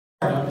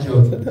I'm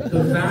joking.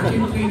 The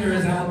vacuum cleaner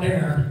is out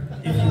there.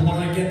 If you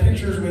want to get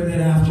pictures with it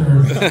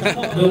after,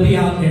 they'll be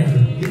out there.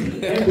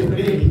 Hey, with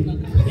me.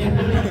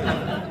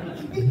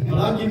 But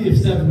I'll give you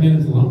 7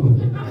 minutes along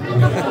with it.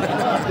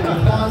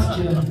 It'll cost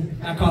you.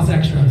 That costs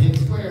extra.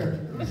 It's square.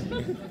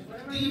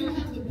 Do you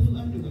have the blue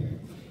underwear?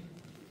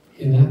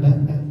 In that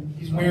backpack?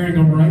 He's wearing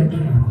them right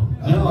now.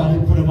 No, I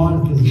didn't put them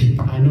on because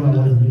I knew I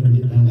wasn't going to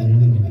get down there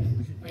anyway.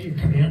 Are you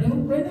commando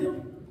right now?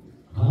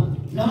 Huh?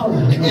 No.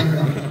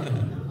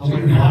 So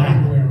you have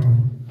underwear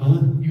on. Huh?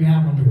 You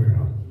have underwear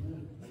on.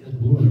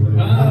 Blue underwear.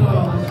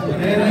 Oh,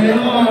 there they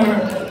are.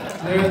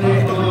 There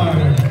they are.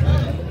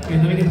 Okay,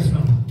 let me get a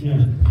smell.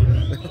 Yeah.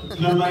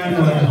 Smell my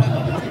underwear.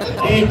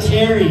 Hey,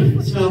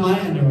 Terry, smell my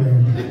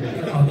underwear.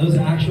 Oh, those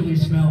actually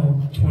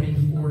smell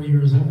 24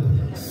 years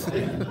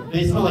old.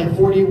 They smell like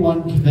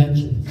 41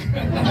 conventions.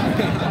 I'm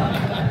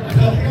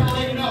gonna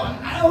let you know,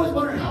 I always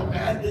wonder how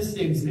bad this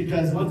stinks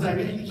because once I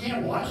get it, you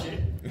can't wash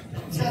it.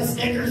 It's got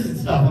stickers and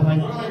stuff. I'm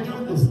like, what do I do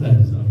with this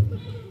thing? So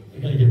I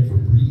gotta get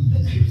Febreze.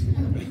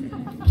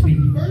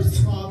 Please. First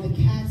of all, the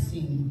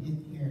casting in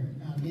here,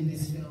 in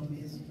this film,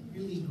 is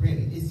really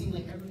great. It seemed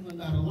like everyone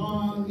got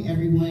along,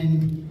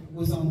 everyone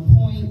was on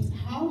point.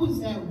 How was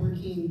that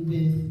working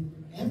with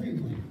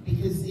everyone?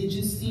 Because it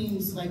just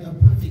seems like a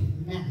perfect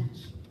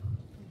match.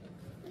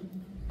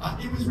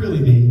 It was really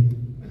me.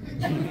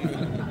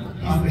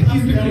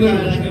 He's the guy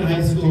like in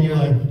high school,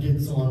 like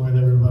gets along with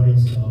everybody.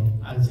 So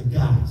I said,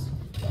 guys.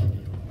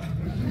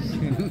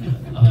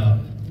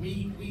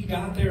 We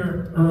got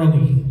there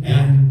early,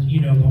 and you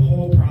know the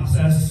whole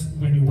process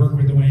when you work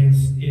with the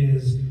Waynes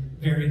is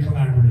very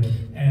collaborative.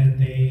 And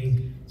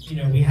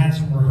we had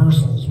some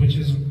rehearsals, which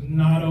is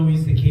not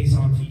always the case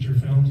on feature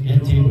films. You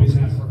don't always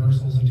have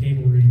rehearsals and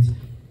table reads.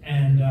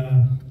 And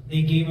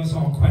they gave us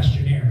all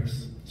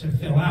questionnaires to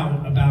fill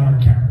out about our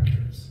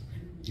characters.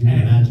 You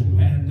can imagine.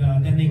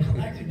 And then they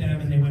collected them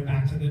and they went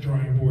back to the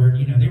drawing board.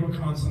 You know, they were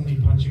constantly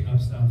punching up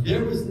stuff.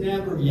 There was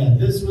never,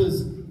 this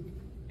was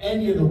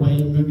any of the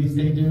Wayne movies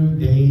they do,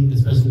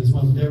 especially this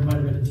one, there might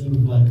have been a team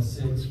of like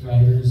 6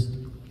 writers,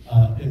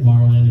 and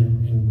Marlon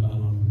and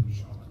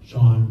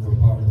Sean were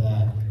part of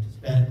that.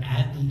 That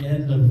at the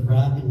end of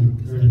wrapping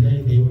during the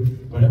day, they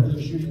would, whatever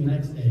they're shooting the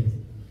next day,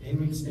 they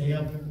would stay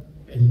up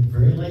and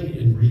very late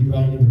and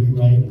rewrite and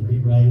rewrite and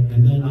rewrite.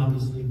 And then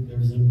obviously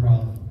there's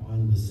improv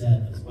on the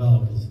set as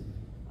well, because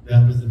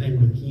that was the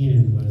thing with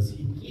Keenan, was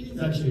Keenan's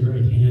actually a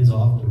very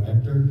hands-off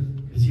director,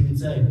 because he would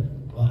say,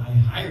 well, I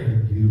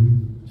hired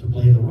you to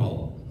play the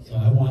role. So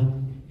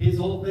his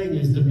whole thing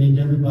is to make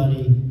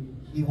everybody,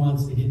 he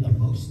wants to get the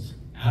most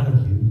out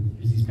of you,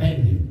 because he's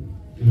paying you.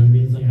 You know what I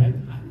mean? It's like,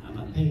 I'm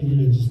not paying you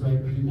to just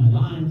read my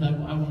lines, I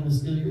want to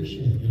steal your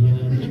shit, you know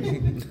what I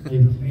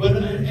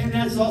mean? And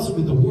that's also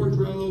with the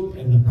wardrobe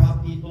and the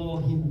prop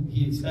people,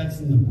 he expects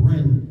them to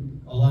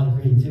bring a lot of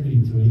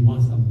creativity to it. He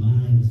wants to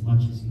mine as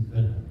much as he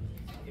could.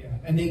 Yeah,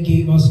 and they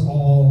gave us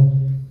all,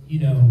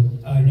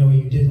 I Know What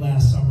You Did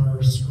Last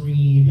Summer,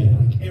 Scream,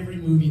 and like every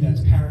movie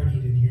that's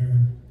parodied in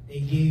here. They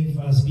gave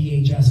us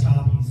VHS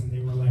copies, and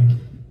they were like,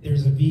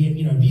 "There's a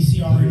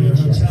VCR in your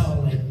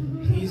hotel, like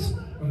please."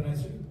 What did I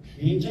say?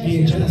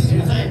 VHS.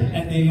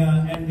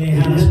 Yeah. And they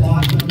had us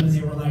watch them, and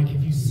they were like,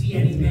 "If you see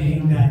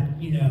anything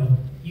that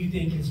you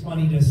think is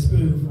funny to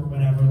spoof or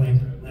whatever,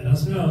 like let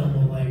us know.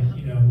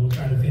 We'll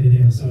try to fit it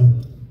in." So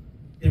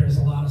there's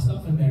a lot of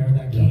stuff in there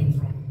that came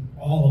from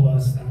all of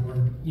us that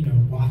were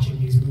watching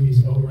these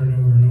movies over and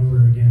over and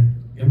over again.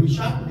 And we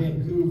shot in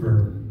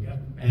Vancouver,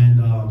 and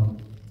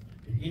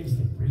it gave us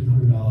like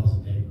 $300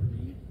 a day per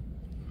day.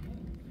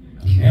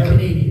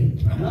 Canadian.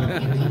 No,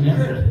 it was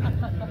American.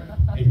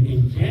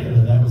 In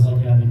Canada, that was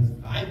like having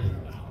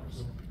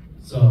 $500.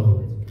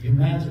 So you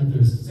imagine if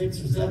there's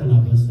 6 or 7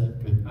 of us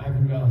that with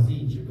 $500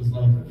 each, it was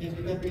like, okay,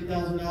 we got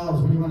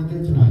 $3,000. What do you want to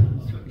do tonight?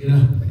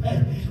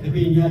 I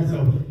mean, you asked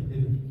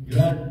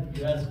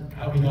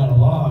how we got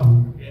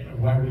along,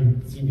 why we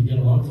seem to get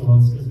along so well.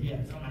 It's because we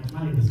had so much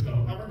money to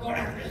go. We're going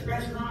out to this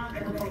restaurant,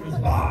 and we're going to this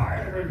bar,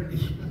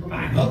 and we're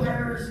buying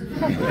hookers.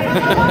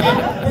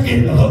 We're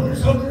getting the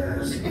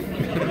hookers.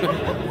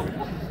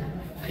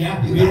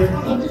 Yeah, you guys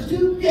want hookers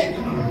too? Yeah,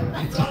 come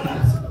on. It's on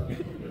us.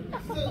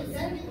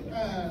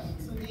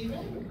 So Dave, I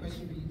have a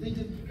question for you. The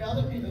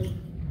development of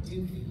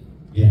Doofy.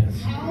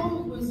 Yes. How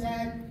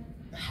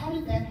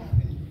did that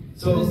happen?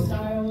 So the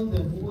style,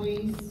 the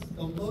voice,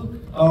 the look?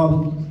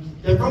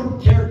 They're from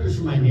characters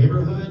from my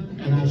neighborhood,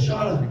 and I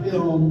shot a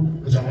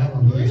film, which I have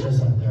on VHS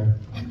out there,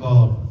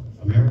 called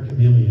American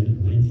Million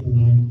in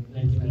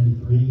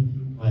 1993.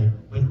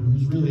 But it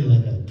was really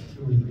like a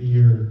 2 or 3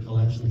 year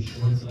collection of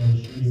shorts that I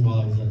was shooting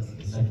while I was at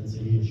the second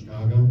city of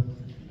Chicago.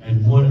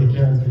 And one of the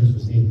characters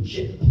was named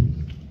Chip.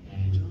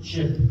 And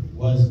Chip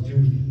was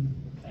Doofy.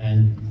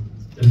 And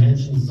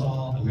Dimension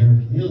saw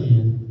American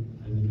Million,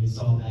 and they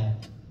saw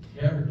that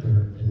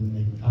character, and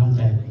they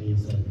contacted me and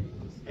said,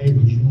 hey,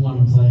 would you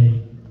want to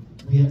play,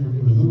 we're doing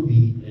a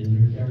movie, and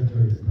your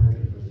character is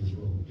perfect for this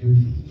role,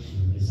 Doofy.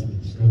 And they sent me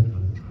the script,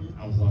 and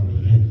I was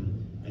already in.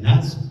 And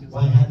that's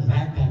why I had the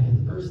backpack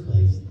in the first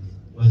place,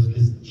 was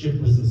because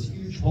Chip was this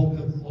huge Hulk,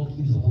 he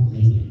was a Hulk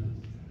maniac.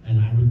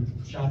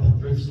 shop at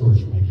thrift stores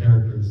for my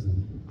characters, and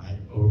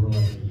over like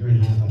a year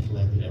and a half, I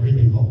collected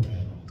everything Hulk. I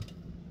had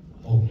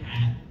a Hulk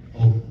hat,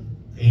 Hulk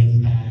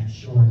fanny pack,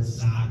 shorts,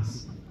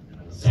 socks,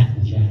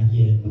 satin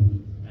jacket,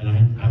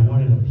 and I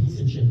wanted a piece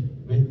of shit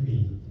with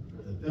me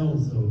for the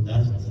film, so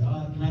that's why I said,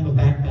 oh, can I have a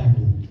backpack?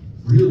 And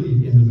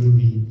really, in the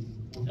movie,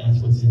 that's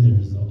what's in there,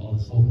 is all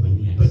this Hulk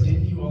maniacs. But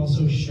didn't you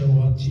also show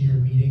up to your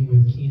meeting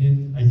with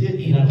Keenan? I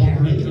did, in a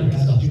character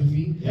as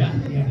Doofy? Yeah.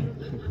 Yeah.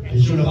 I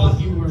showed up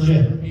thought you were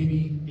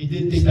maybe. He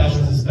didn't think that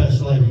was a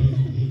special ed.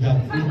 He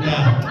got freaked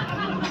out.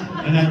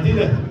 And I did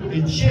a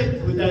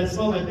Chip with that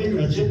small my finger.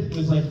 A Chip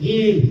was like,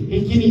 hey,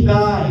 give me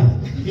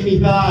five. Give me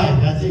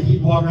five. That's it.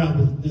 He'd walk around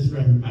with this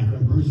friend, my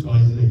friend Bruce,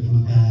 always like, give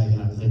me five.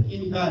 And I was like, give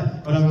me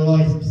five. But I would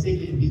always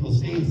stick it in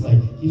people's face, like,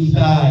 give me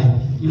five.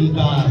 Give me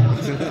five.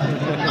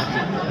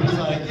 And he's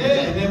like,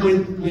 yeah. And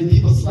then when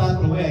people slap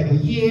it away, I go,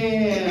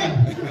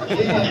 yeah.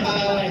 Yeah,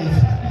 five.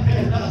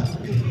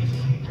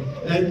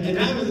 And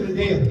that was in the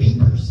day of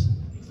beepers,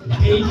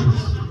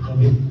 pagers.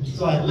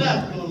 So I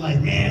left going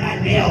like, man,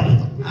 I nailed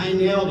it. I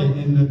nailed it.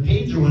 And the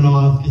pager went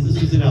off because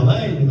this was in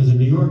LA and it was a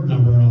New York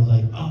number. And I was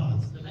like, oh,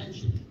 it's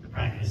Dimension. I'm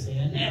probably going to say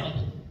I nailed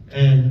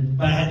it.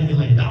 But I had to get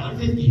like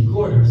 $1.50 in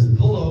quarters and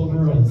pull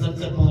over on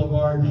Sunset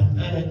Boulevard and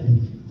I fed it.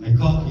 And I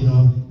caught,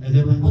 and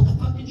they were like, what the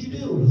fuck did you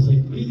do? And I was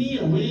like, what do you mean?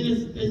 I'm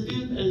winning this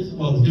dude.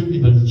 Well, it was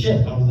Doofy, but it was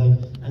Chip. I was like,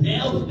 I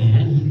nailed it,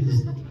 man. He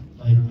was,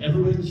 like,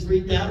 everybody was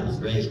freaked out. It was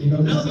great.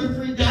 No, they're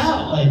freaked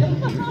out. Like,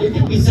 they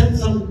think we sent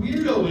some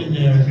weirdo in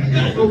there. You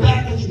gotta go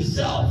back as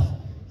yourself.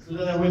 So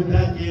then I went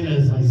back in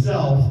as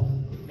myself,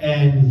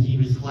 and he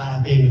was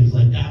clapping. It was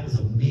like, that was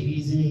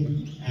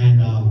amazing.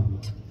 And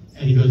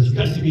he goes, you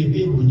gotta do me a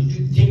favor when you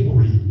do the table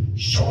read.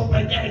 Show up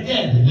like that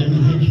again. And then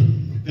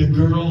like, the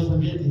girls were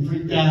getting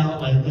freaked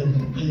out. Like,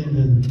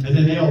 and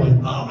then they all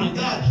went, oh my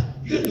gosh,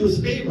 you gotta do us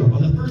a favor.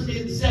 On the first day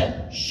of the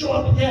set, show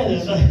up again.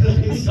 And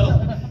like, so,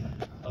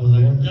 I was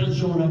like, I'm done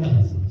showing up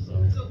as him, So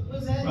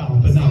was that? Well,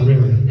 but not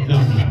really. No.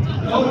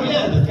 Oh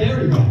yeah, the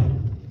ferry ride.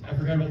 I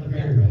forgot about the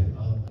ferry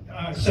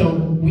ride. So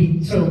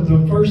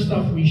the first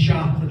stuff we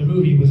shot for the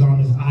movie was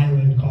on this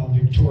island called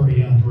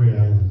Victoria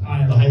Island,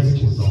 the high which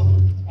school is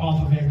zone.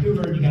 off of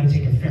Vancouver, and you got to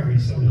take a ferry.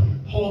 So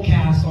whole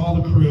cast, all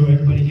the crew,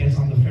 everybody gets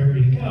on the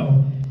ferry to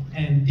go.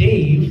 And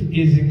Dave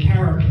is in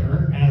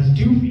character as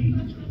Doofy.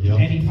 Yep.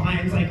 And he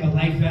finds like a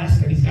life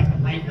vest, and he's got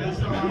the life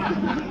vest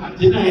on.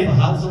 Didn't I have a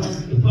hot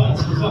sauce? Well,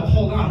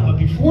 hold on. But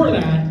before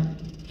that,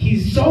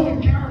 he's so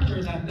in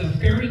character that the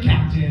ferry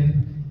captain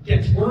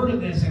gets word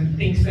of this and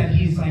thinks that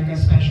he's like a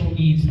special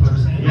needs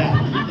person.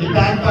 Yeah, it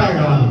backfired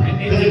on him.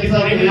 Because it's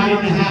like an hour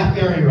and a half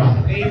ferry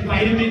ride. They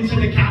invite him into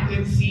the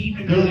captain's seat,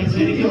 and they're like, "Do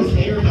you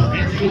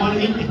want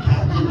to meet the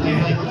captain?"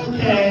 I'm like,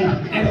 "Okay."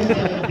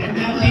 And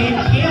now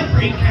Dave can't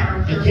break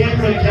character. He can't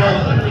break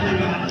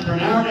character for an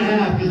hour and a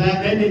half, because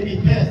then they'd be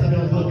pissed. I'd be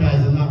like, "Look,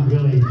 guys, I'm not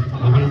really a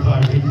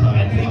retard." And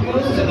then he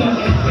goes to the.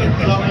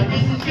 So I'm like,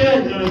 "This is good."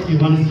 They're like, "Do you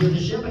want to steer the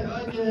ship?" I'm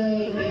like,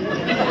 "Okay."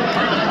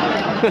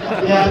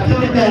 Yeah,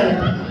 feeling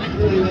better.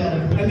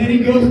 And then he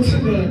goes to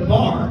the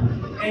bar,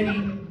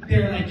 and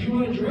they're like, "Do you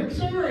want a drink,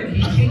 sir?" And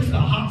he takes the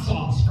hot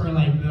sauce for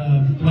like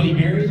the Bloody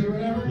Marys or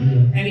whatever,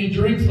 and he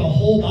drinks the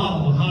whole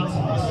bottle of hot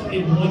sauce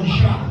in one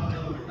shot,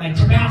 like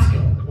Tabasco,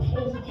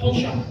 whole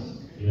shot.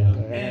 Yeah.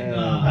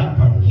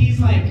 And he's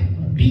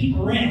like beet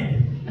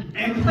red,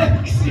 and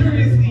like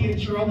seriously in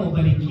trouble,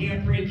 but he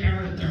can't break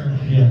character.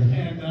 Yeah.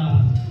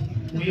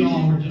 And we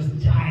all were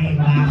just dying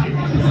laughing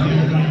at this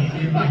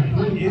dude. Like,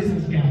 who is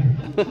this guy?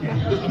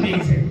 Yeah,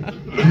 amazing.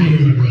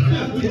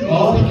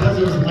 All because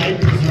there was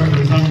life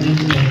preservers on the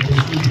internet.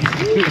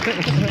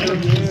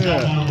 Everything's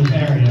got on the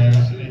ferry.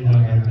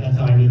 That's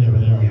how I knew they were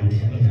there.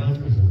 Life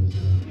preservers.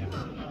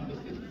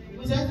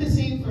 Was that the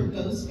same for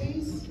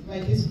Ghostface?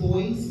 Like his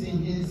voice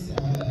and his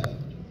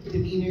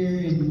demeanor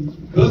and.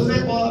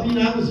 Ghostface? Well, I mean,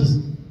 I was just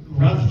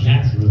Roger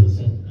Jackson really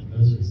said the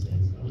Ghostface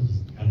things. I was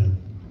just kind of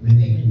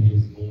mimicking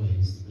his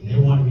voice. They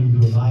wanted me to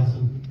do a live, so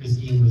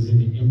Christine was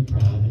into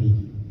improv, and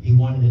he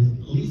wanted it to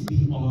at least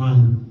be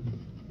on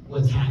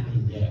what's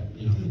happening there.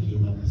 He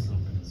came up with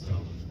something.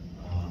 So,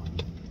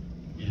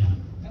 yeah.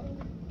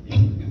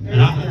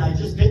 And I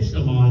just pitched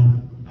him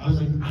on. I was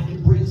like, I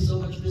can bring so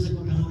much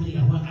physical comedy.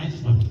 I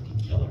just want to be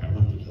a killer. I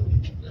wanted to kill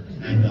people.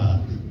 And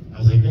I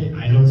was like, hey,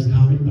 I know it's a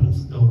comedy, but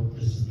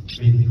this is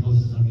maybe the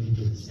closest I'm going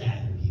to get to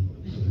stabbing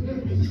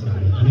people. So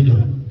let me do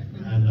it.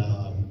 And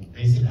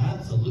they said,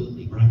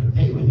 absolutely, we're not going to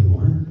pay you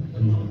anymore.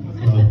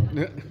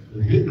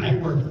 I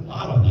worked a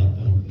lot on that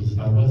film, because if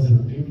I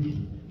wasn't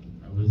Doofy,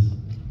 I was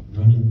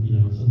running,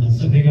 sometimes.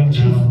 So they got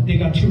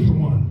two for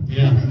one.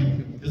 Yeah,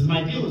 because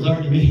my deal was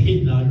already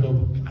made, and I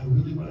go, I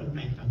really want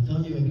to, I'm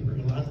telling you, I can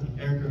bring a lot to the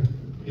character.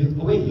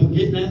 Oh wait, you'll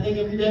get that thing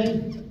every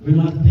day? We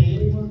don't have to pay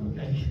anymore?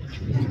 Okay.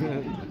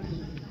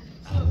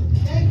 So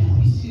that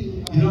goes to.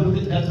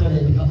 That's why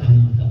they cut my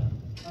mouth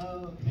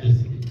up. Because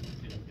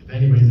if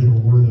anybody's ever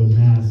wore those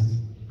masks,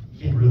 you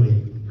can't really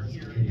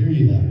hear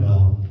you that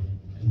well.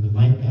 And the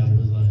mic guy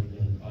was like,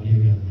 the audio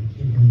guy, I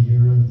can't really hear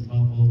him, it's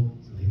muffled,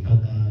 so they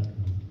cut that.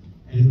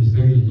 And it was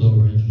very low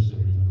register.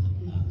 And I was like,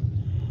 not the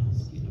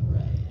mask,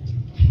 right?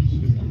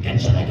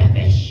 Catch you like a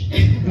fish.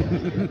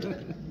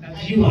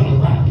 That's you on a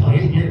rap,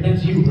 right?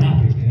 That's you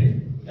rapping,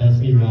 right? That's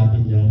me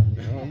rapping, yeah.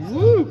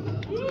 Woo!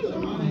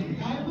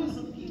 I was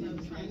thinking of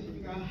trying to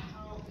figure out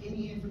how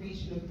any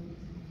information of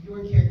your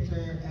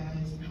character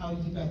as how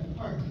you got the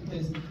part,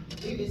 because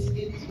it's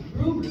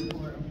rumored,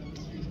 or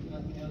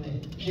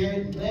that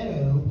Jared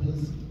Leto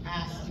was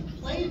asked to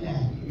play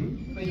that,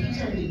 but he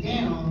turned it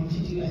down to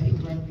do, I think,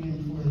 Requiem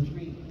for a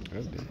Dream.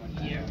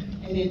 Yeah.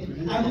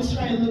 And I was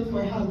trying to look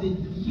for how did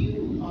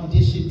you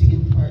audition to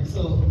get the part.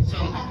 So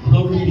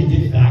Logan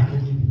did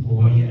faculty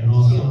before, and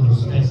also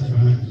those Texas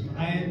Rangers.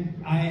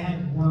 I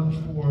had worked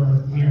for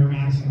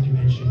Miramax and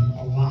Dimension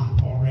a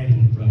lot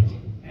already. Right.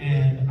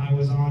 And I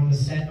was on the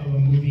set of a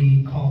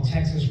movie called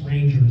Texas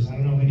Rangers. I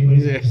don't know if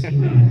anybody's ever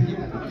seen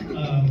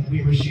that.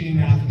 We were shooting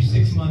that for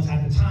 6 months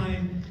at the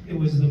time. It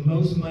was the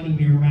most money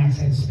Miramax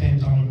had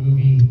spent on a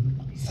movie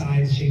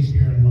besides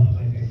Shakespeare in Love,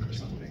 I think, or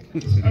something.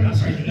 Oh, no,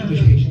 sorry, The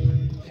English Patient.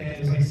 And it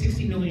was like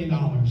 $60 million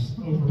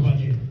over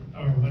budget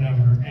or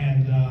whatever.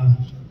 And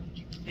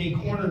they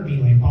cornered me,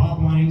 like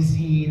Bob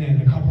Weinstein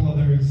and a couple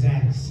other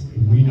execs.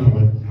 We know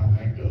how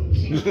that goes.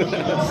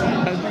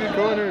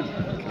 Cornered.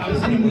 I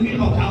was in a movie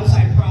called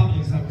Outside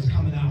Providence that was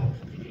coming out.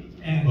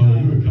 And, Oh,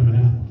 you were coming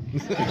out.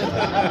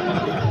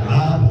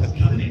 Bob was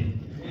coming in.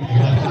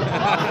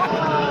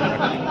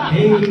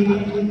 Hey,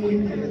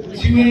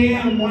 2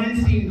 a.m.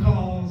 Weinstein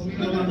calls. We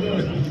know about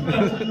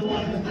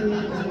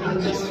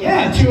those.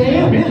 Yeah, 2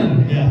 a.m.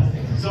 Yeah.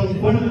 Yeah. So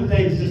one of the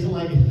things, just to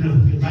let you know,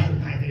 because I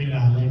figured it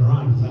out later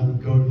on, because I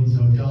would go to these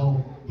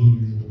hotel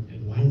meetings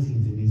and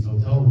Weinstein's in these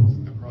hotel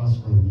rooms across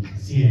from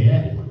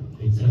CAA.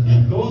 They'd say,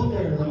 yeah, go up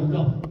there and let him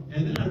go.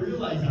 And then I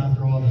realized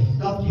after all the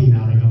stuff came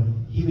out, I go,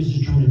 he was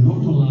just trying to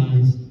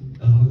normalize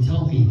the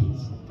hotel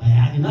meetings by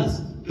having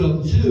us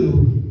go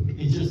too.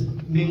 It just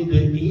made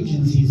the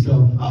agencies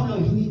go, oh no,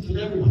 he meets with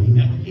everyone. He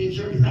met with Dave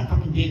Sheridan. He's not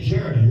fucking Dave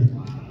Sheridan.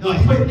 No,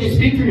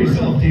 Speak for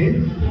yourself,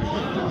 Dave.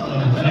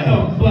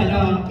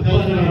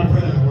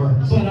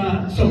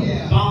 So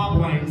Yeah. Bob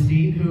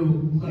Weinstein,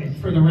 who, like,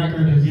 for the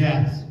record,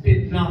 has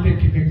not been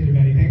convicted of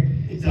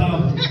anything. Did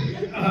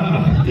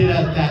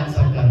have that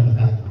sucked out of the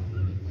back.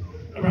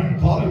 Right.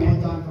 Call me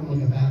one time from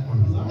like a back one.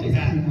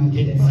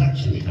 Getting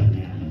suction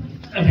coming out.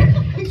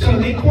 Okay. So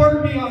they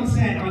quartered me on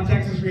set on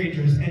Texas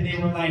Rangers, and they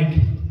were like,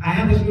 I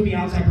have this movie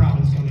Outside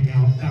Providence coming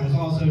out that was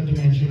also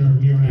Dimension or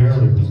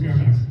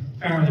Miramax,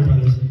 Farrelly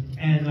Brothers,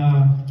 and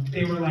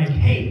they were like,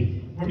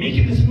 hey, we're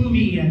making this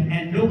movie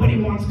and nobody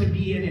wants to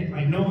be in it.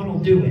 Like, no one will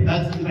do it.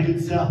 That's the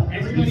good sell.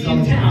 Everybody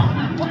in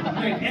town,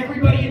 like,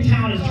 everybody in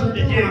town has turned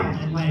it down.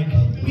 And like,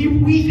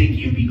 we think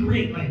you'd be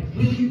great. Like,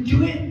 will you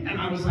do it? And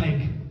I was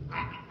like,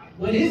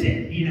 what is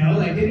it? You know,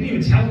 like, they didn't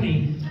even tell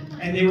me.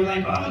 And they were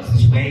like, oh, it's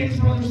this Wayans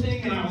Brothers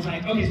thing. And I was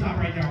like, okay, stop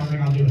right there. I was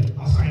like, I'll do it.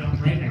 I'll sign up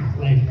right now.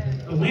 Like,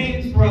 the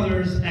Wayans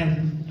Brothers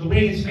and the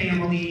Wayans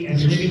family and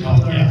Living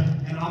Color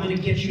and I'm Gonna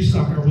Get You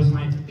Sucker was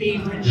my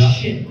favorite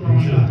shit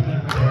growing up.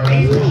 Like,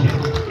 favorite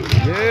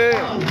shit.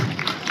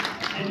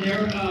 And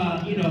they're,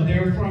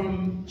 they're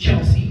from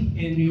Chelsea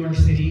in New York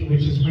City,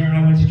 which is where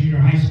I went to junior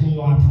high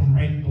school. I'm from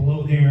right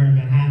below there in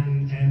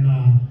Manhattan. And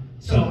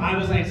so I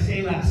was like,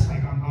 say less,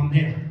 like I'm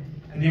there.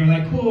 And they were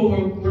like,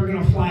 cool, we're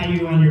gonna fly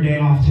you on your day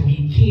off to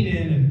meet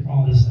Keenan and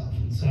all this stuff.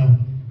 And so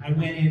I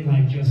went in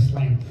like just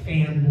like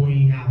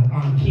fanboying out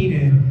on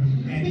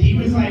Keenan, and he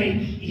was like,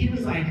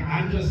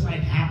 I'm just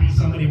like happy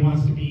somebody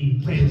wants to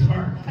play this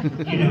part,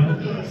 you know.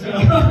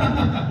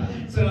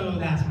 So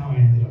that's how I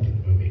ended up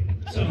in the movie.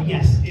 So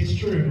yes, it's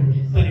true,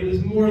 but it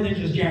was more than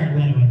just Jared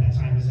Leto at that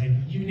time. It's like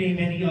you name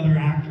any other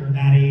actor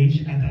that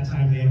age at that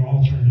time, they had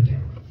all turned it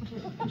down.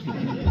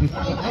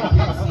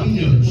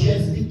 You know,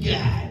 just the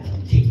guy.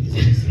 Take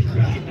this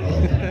right.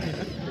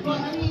 Well,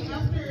 I mean,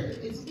 after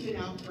it's been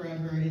out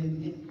forever,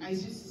 and I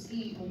just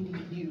see only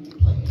you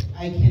play it.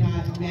 I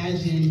cannot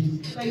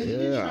imagine, like,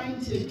 even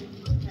trying to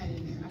put that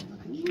in there. I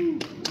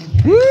can't.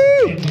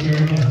 Thank you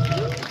very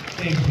much.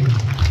 Thank you.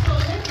 So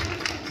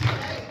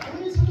I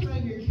want to talk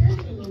about your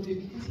character a little bit,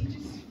 because he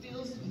just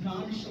feels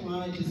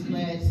nonchalant, just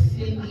let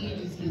Cindy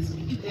just gets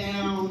beat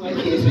down, like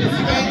he's just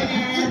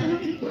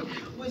standing there.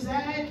 Was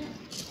that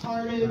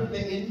part of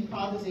the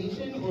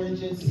improvisation, or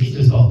just? He's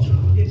just all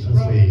John. It's That's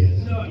the way he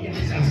is. No, yes,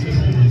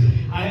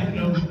 I have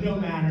no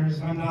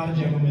manners. I'm not a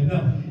gentleman.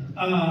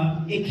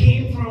 No, it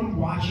came from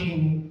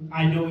watching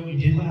I Know What You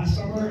Did Last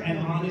Summer, and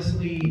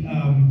honestly,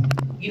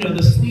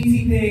 the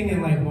sleazy thing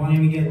and like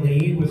wanting to get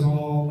laid was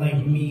all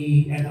like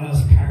me and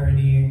us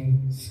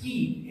parodying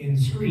Skeet in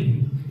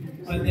Scream.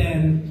 But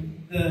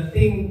then the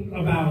thing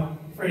about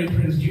Freddie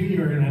Prinze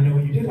Jr. and I Know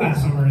What You Did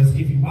Last Summer is,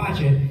 if you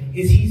watch it,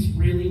 is he's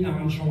really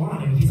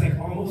nonchalant and he's like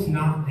almost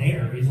not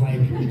there. He's like,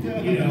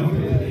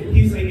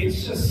 he's like,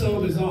 it's just so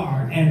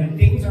bizarre. And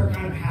things are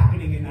kind of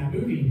happening in that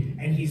movie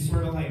and he's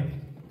sort of like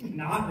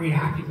not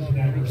reacting to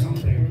them or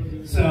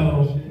something.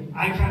 So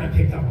I kind of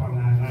picked up on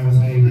that and I was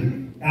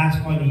like, that's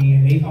funny,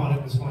 and they thought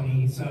it was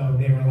funny. So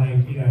they were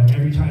like,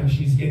 every time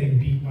she's getting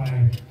beat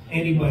by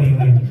anybody,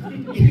 like,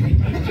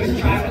 just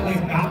try to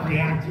like not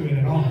react to it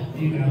at all,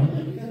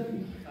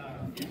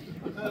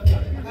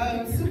 I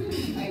Some of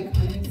the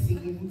iconic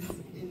scenes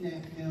in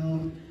that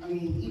film, I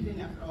mean, even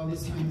after all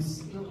this time, it's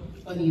still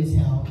funny as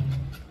hell.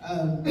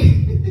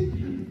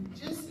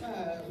 Just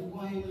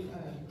one,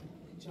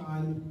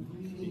 John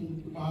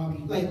reading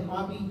Bobby, like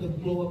Bobby the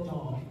blow-up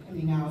doll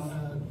coming out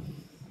of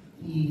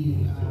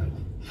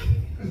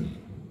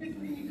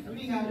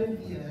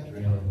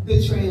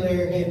the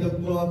trailer and the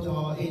blow-up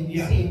doll and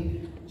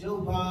saying Joe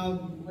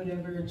Bob,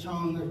 whatever,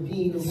 Chong or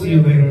Bean or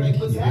whatever. Like,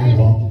 was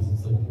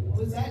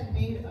that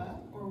made up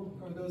or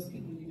those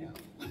people you know?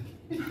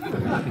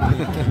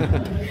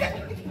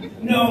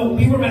 No,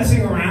 we were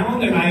messing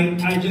around, and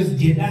I just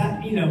did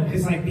that, you know,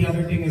 because like the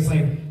other thing is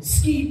like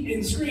Skeet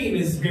in Scream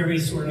is very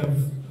sort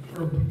of,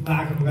 for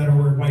lack of a better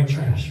word, white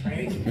trash,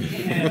 right?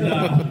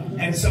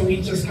 And so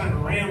we just kind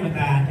of ran with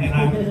that, and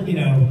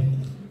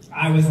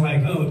I was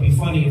like, oh, it'd be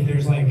funny if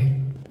there's like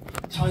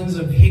tons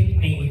of hick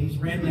names,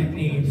 redneck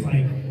names,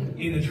 like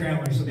in the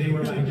trailer. So they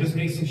were like, just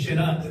make some shit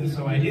up, and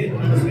so I did.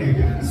 I was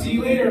like, see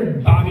you later,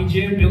 Bobby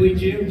Jim, Billy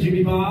Jim,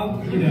 Jimmy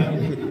Bob, you know,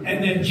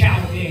 and then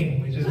Chow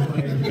Ding, which is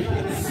like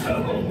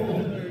so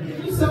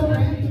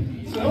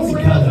random. So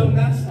random.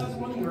 That's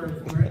one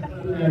word for it.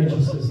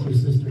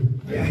 Sister.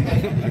 Yeah.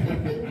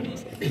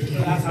 So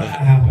that's how that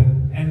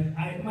happened. And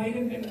I might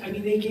have been, I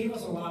mean, they gave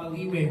us a lot of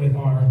leeway with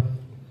our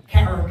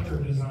character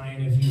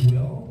design, if you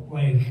will.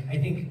 Like, I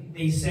think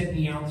they sent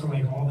me out to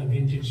like all the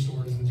vintage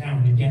stores in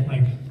town to get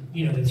like,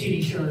 you know, the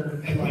titty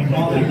shirt and like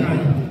all that kind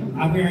of,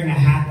 I'm wearing a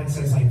hat that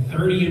says like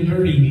 30 and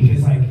dirty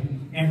because like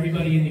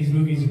everybody in these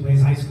movies who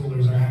plays high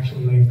schoolers are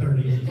actually like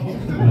 30 years old.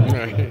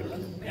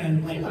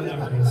 And like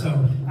whatever. And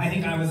so I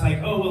think I was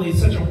like, oh, well, he's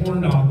such a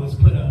horn dog, let's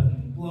put a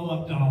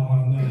blow-up doll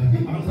on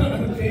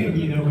the thing,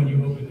 you know, when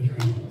you open the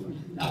trailer.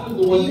 That was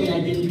the one thing I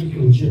didn't think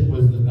would chip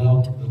was the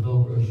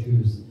Velcro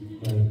shoes.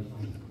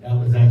 Like, that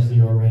was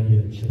actually already a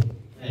chip.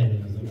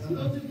 And I was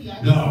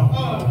like, no. I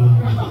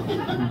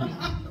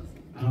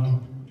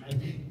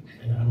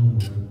don't know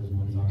where those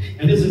ones are.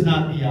 And this is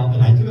not the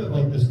outfit. I took it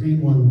like the Scream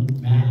One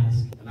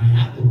mask, and I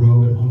had the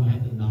robe at home. I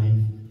had the knife.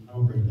 I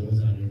don't bring those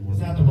out anymore. Is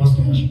that the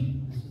mustache?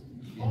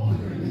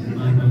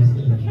 My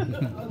mustache.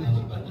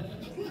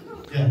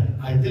 Yeah,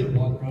 I did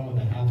walk around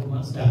with a half a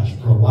mustache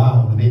for a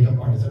while. The makeup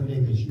artist every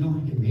day goes, you know,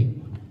 I can make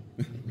one.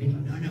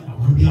 No, I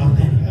want to be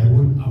authentic. I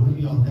want to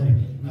be authentic.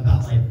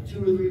 About like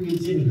 2 or 3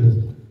 weeks in, he goes,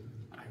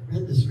 I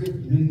read the script.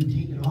 You know, you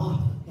take it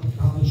off. It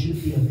probably should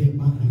be a big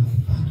month. And I go,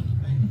 fuck,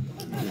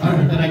 right. All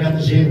right, then I got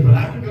the shave. But I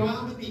would go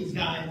out with these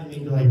guys, and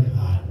they'd be like,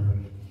 God,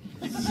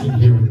 we're sitting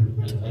here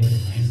at like a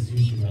nice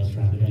sushi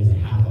restaurant. The guy's a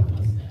half a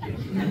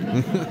mustache.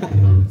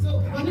 So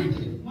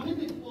one of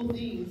the cool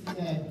things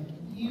that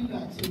you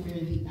got to wear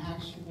the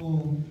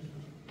actual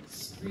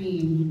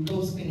Scream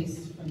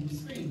Ghostface from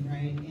Scream,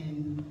 right? And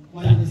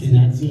in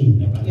that scene,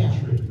 that was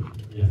true.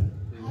 Yeah.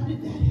 How did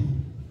that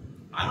happen?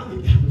 I don't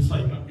think that was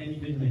like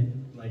anything that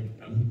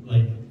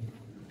like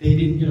they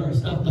didn't get our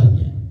stuff done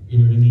yet. You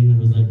know what I mean? It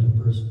was like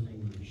the first thing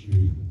we were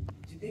shooting.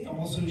 Did they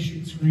also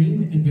shoot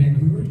Scream in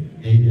Vancouver?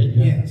 They did.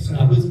 Yeah. Yeah, so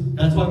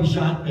that's why we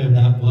shot there.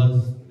 That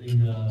was the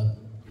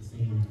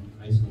same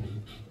high school.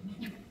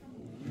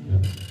 Yeah.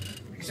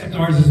 except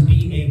ours is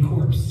Be a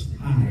Corpse.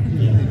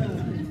 Yeah.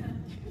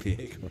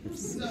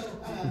 So,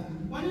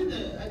 one of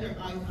the other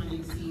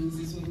iconic scenes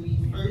is when we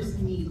first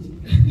meet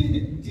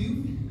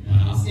Doofy,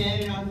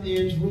 standing out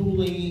there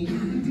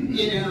drooling,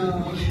 you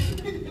know,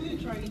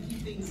 trying to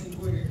keep things in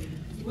order.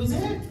 Was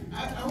that,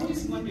 I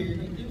always wondered,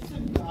 like, there's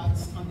some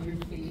dots on your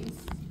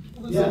face.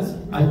 Yes,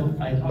 I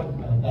talked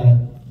about that.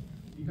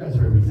 You guys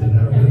heard me say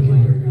that, right?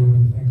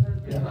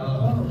 Yeah.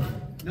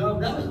 No,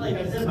 that was like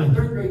I said, my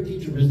 3rd grade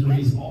teacher, Mr.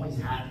 Reese, always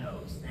had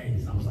those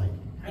things. I was like,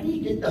 how do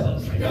you get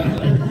those? Like,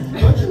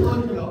 don't you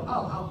look and go,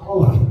 oh, how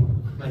old are you?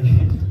 Like,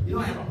 you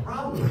don't have a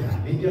problem with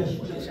that. Maybe I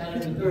should just add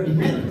it in 30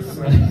 minutes,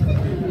 right?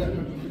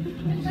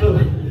 So,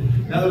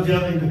 that was the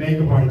other thing, the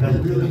makeup artist,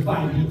 that's really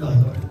fine detail.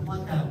 I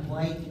want that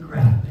white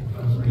crap that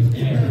comes right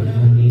there, you know what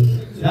I mean?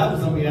 So that was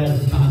something I had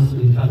to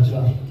constantly touch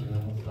up.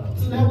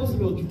 So that was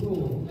real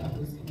drool.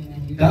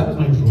 That was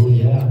my drool,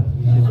 yeah.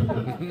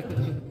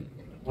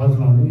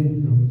 Wasn't on me.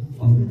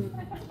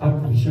 I'm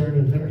from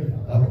Sheridan. That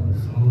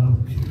was, I don't know.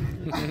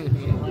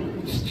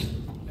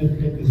 I'd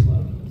get this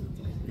one.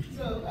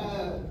 So,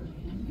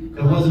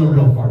 it wasn't a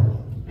real fart.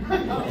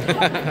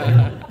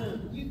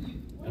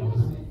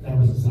 That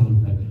was a sound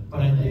effect. But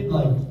I did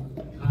like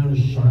kind of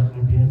shark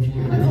my pants. The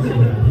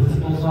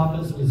principal's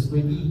office was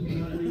squeaky.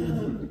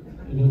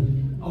 You know,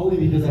 only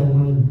because I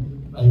wanted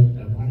the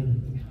economy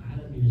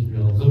is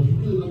real. So if you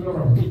really look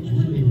over, I'm getting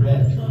really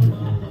red.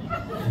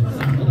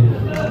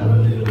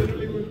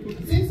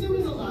 Since there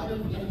was a lot of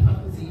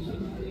improvisation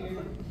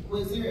there,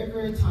 was there ever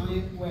a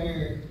time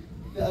where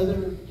the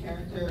other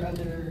character,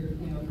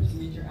 person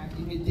that you're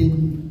acting with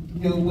didn't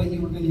know what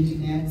you were going to do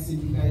next,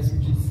 and you guys were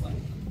just like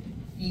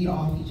feed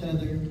off each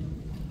other?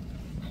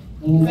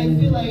 I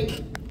feel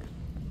like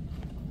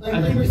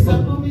there were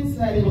some moments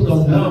that it was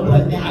don't know,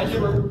 but I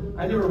natural.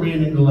 never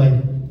ran into like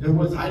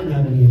I didn't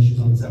have any issues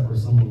on set where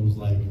someone was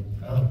like,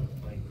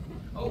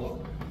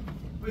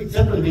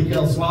 except for the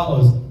Miguel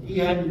Swallows, he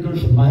had me go to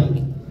the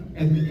mic,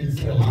 and he'd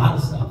say a lot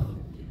of stuff.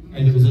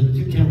 And it was a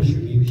 2-camera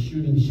shoot. He was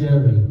shooting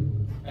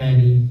Sheridan,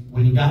 and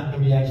when he got the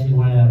reaction he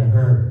wanted out of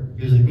her,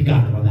 he was like, "We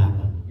got it on that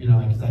one," you know,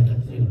 because I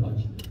kept saying a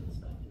bunch of different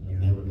stuff. You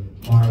know, they were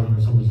Marlon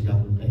or someone was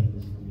yelling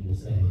things for me to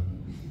say.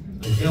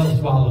 So Gail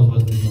Swallows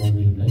wasn't the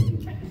only thing.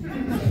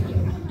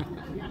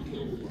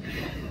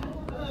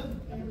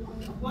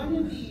 One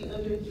of the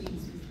other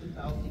things was the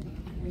balcony.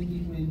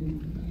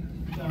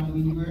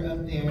 When you were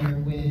up there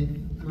with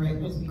Greg,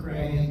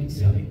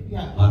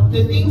 yeah.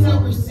 The things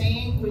that were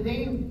saying, were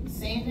they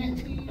saying that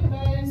to you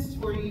guys,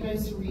 for you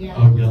guys to react?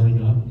 Oh,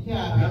 yelling up?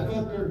 Yeah.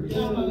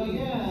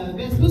 Yeah.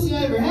 Best pussy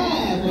I ever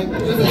had. Like,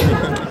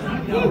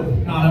 no,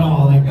 not at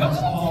all. Like, that's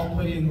all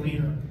put in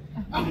later.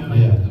 You know?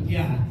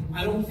 Yeah.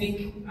 I don't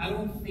think,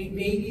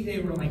 maybe they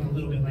were like a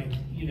little bit like,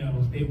 you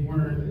know, they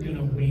weren't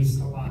gonna waste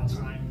a lot of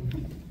time.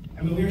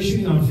 I mean, we were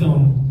shooting on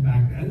film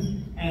back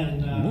then,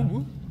 and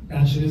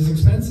that shit is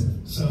expensive.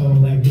 So,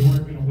 like, they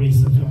weren't gonna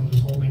waste the film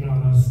just holding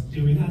on us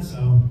doing that.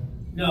 So,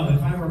 no,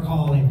 if I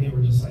recall, like, they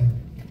were just like,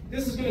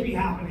 this is gonna be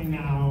happening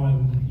now,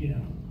 and, you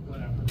know,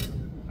 whatever.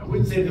 I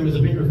wouldn't say there was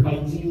a bigger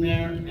fight scene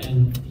there,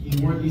 and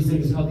he wore these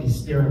things called these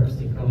stirrups.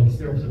 They call like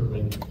stirrups that were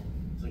like,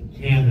 it's like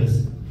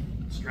canvas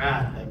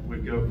strap that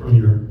would go from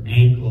your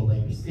ankle that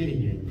you're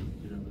sitting in,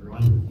 you know, they're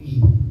on your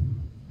feet.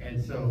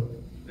 And so,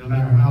 no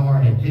matter how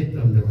hard I kicked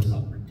them, there was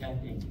something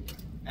protecting.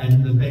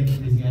 And the thing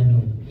is, he had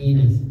no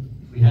penis.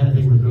 We had a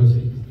thing where Gross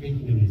was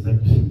kicking him. He's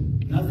like,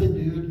 "Nothing,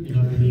 dude." You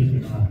know what I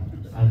mean?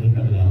 I didn't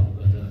cut it out,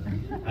 but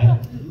I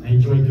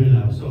enjoyed doing it.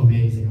 It was so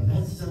amazing. Oh,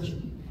 that's such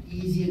an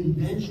easy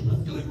invention.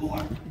 Let's do it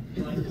more.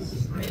 You're like, this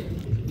is great.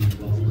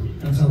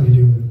 That's how we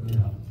do it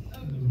in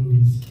the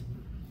movies.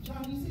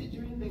 John, you said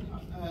during the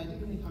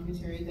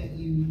commentary that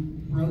you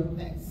wrote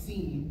that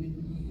scene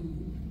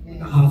with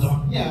the hot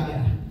dog.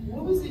 Yeah.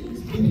 What was it?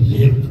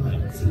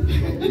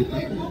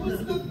 Like, what was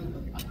the?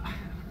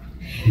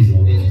 They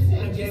just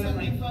said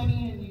something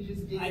funny and you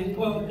just did.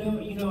 Well, no,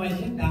 you know, I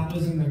think that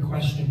was in the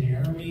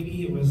questionnaire.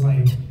 Maybe it was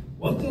like,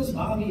 what does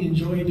Bobby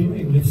enjoy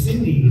doing with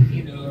Cindy,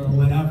 you know, or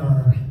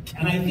whatever.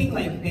 And I think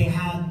like they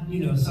had,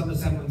 you know, some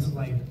semblance of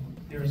like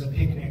there was a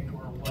picnic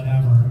or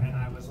whatever, and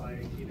I was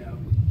like, you know,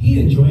 he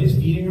enjoys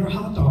feeding her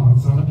hot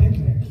dogs on a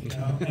picnic, you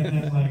know. And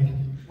then like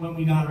when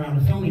we got around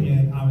to filming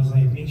it, I was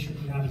like, make sure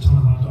you have a ton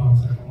of hot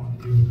dogs. I don't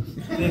want to do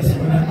this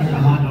with the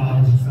hot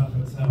dogs and stuff.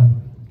 And so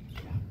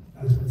yeah,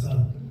 that's what's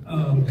up.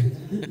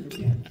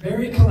 Yeah,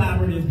 very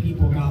collaborative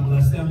people, God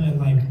bless them, and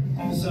like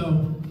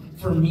also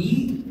for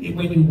me,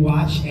 when you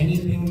watch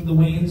anything the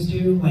Wayans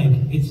do, like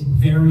it's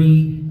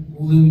very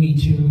Looney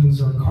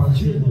Tunes or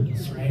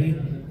cartoons, right?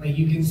 Like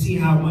you can see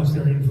how much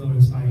they're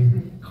influenced by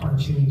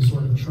cartoon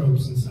sort of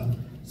tropes and stuff.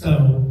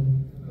 So,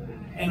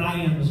 and I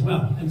am as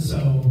well. And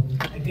so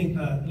I think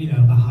the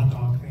the hot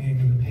dog thing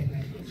and the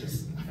picnic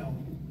just felt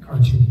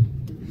cartoon.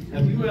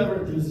 Have you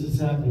ever? This is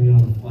happening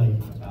on a flight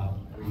about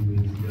 3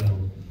 weeks ago.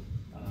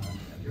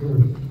 You ever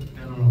been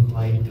on a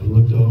flight and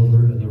looked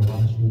over and they're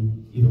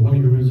watching either one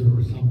of your rooms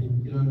or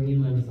something, you know what I mean?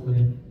 Like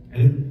somebody,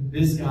 and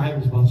this guy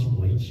was watching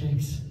Blade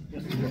Chicks.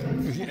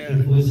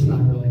 And Felicity and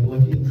I were like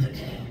looking,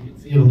 you could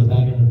see it on the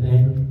back of the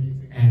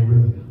thing, and we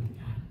were like, oh my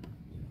God.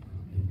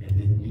 And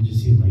then you just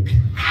see him like,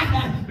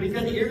 but he's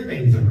got the ear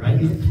things on, right?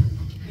 He's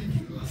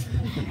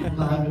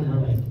laughing, and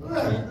we're like,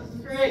 oh, this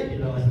is great, you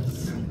know, like,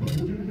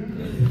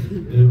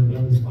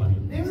 it was funny.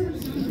 There were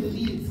some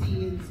deleted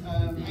scenes I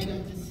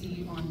got to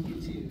see on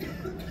YouTube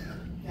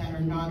that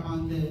are not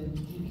on the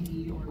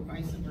DVD or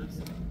vice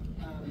versa.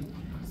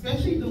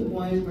 Especially the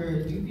one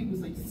where Doofy was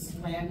like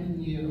slamming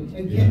you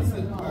against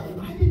the car.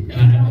 Why did they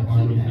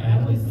not do that?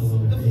 That was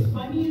the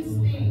funniest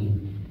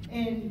thing.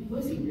 And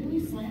was he really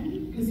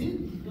slamming? Because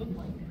it looked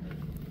like that.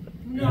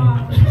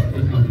 No.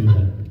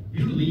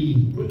 You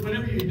lead.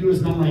 Whenever you do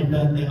something like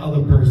that, the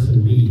other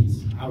person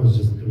leads. I was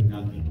just doing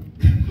nothing.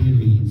 He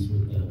leads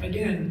with the...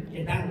 Again,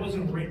 that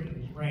wasn't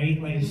written, right?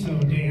 Like, so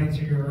to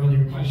answer your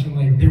earlier question,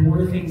 like, there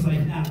were things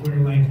like that where,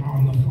 like,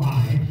 on the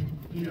fly,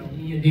 you know,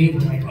 me and Dave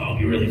were like, oh, it'd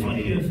be really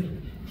funny if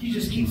you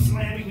just keep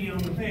slamming me on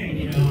the thing,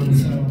 you know? And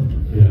so,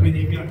 when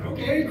they'd be like,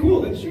 okay,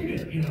 cool, let's shoot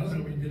it, you know? So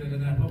we did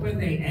it. But when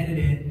they edit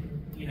it,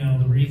 you know,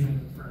 the reason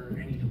for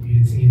any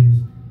deleted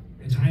scene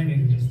is the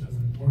timing just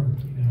doesn't work,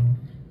 you know?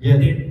 Yeah,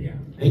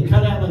 they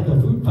cut out like a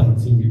food fight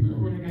scene. You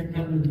remember when I got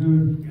cut in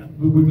food?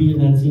 Who would be in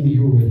that scene that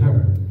you were with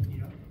her?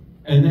 Yeah.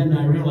 And then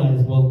I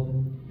realized, well,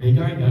 they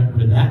got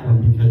rid of that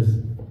one because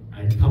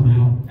I'd come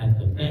out at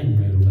the thing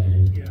right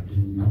away. Yeah.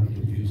 And probably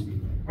confused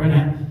me. Or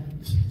not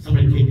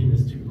somebody taking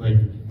this to like,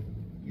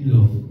 you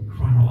know,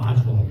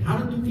 chronological. Like, how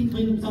did Doofy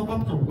clean himself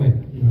up so quick?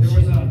 You know,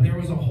 there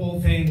was a whole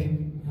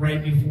thing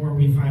right before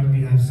we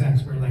finally have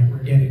sex where like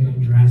we're getting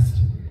undressed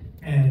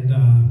and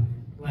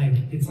like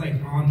it's like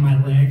on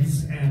my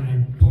legs and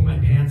I pull my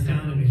pants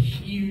down and a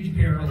huge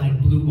pair of like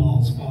blue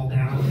balls fall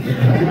down,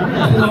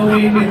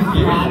 glowing and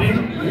throbbing.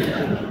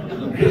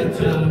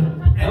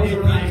 And they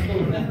were like,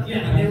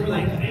 yeah, they were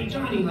like, hey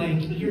Johnny,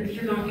 like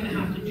you're not gonna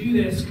have to do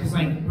this because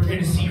like we're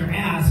gonna see your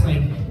ass,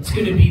 like it's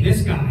gonna be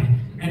this guy.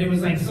 And it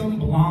was like some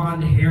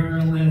blonde,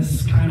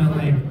 hairless, kind of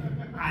like,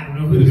 I don't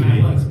know who the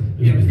guy was.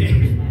 Yeah, it was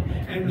Dave.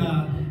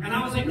 And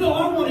I was like, no,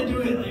 I want to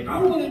do it. Like, I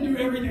want to do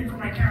everything for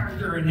my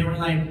character. And they were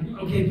like,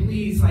 okay,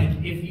 please, like,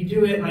 if you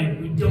do it, like,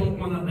 we don't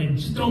want to, like,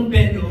 just don't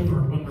bend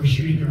over when we're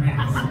shooting your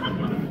ass.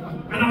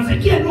 And I was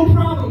like, yeah, no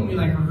problem. We,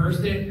 like,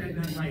 rehearsed it.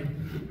 And then, like,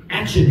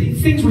 action.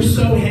 These things were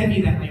so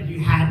heavy that, like, you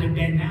had to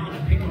bend down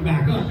and pick them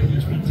back up in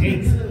between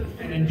takes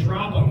and then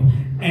drop them.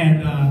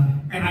 And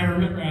I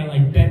remember I,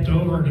 like, bent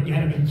over to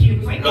get him. And Keaton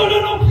was like,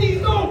 no,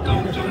 please, don't,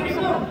 Johnny,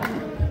 no.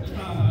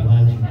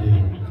 Glad you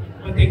did.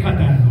 But they cut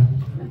that out,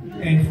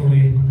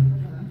 thankfully.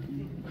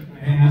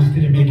 I asked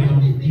it to make it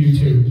on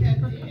YouTube.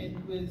 Kept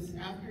in was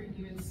after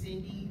you and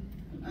Cindy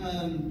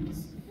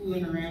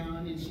fooling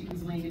around, and she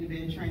was laying in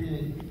bed trying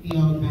to be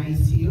all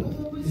nice to you.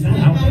 Oh, Is that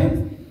out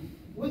there?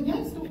 Well,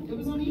 yes, it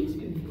was on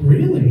YouTube.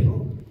 Really?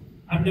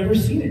 I've never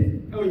seen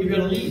it. Oh, you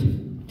gotta leave.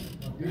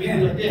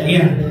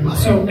 Yeah.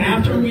 So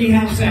after we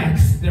have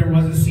sex, there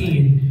was a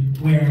scene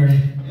where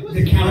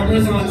the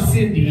camera's on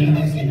Cindy,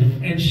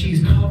 and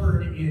she's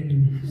covered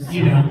in,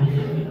 you know,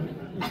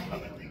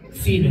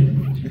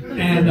 semen.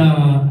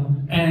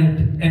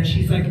 And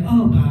she's like,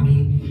 oh,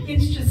 Bobby,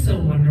 it's just so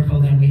wonderful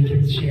that we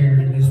can share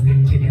this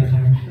thing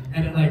together.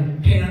 And it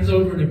like pans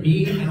over to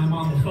me, and I'm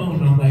on the phone,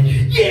 and I'm like,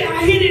 yeah,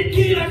 I hit it,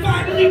 kid, I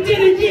finally did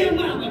it, yeah,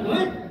 wow. I'm like,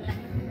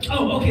 what?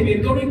 Oh, okay,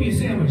 baby, go make me a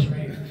sandwich,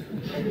 right?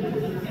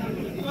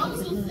 I'm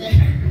so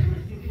sad.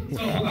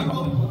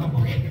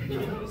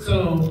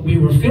 So we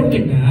were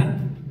filming that,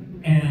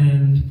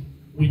 and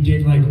we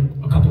did like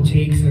a couple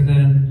takes, and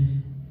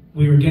then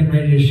we were getting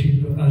ready to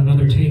shoot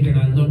another take, and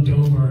I looked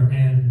over,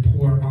 and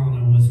poor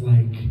Anna was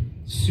like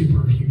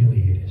super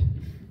humiliated.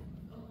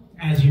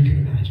 As you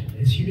can imagine,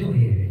 it's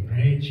humiliating,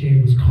 right? She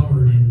was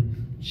covered in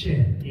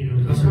shit, you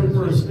know. It's her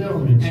first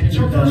film. And it's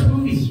her first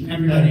movie,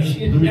 everybody.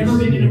 She had never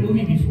been in a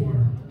movie before.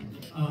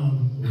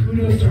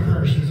 Kudos to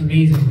her, she's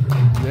amazing for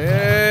that.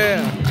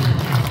 Yeah.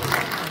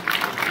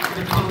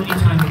 The comedy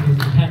timing is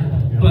impeccable.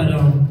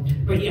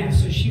 But yeah,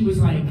 so she was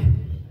like,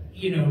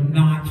 you know,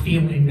 not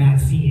feeling that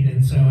scene,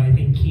 and so I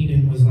think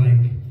Keenan was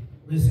like,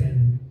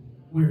 listen,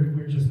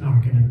 we're just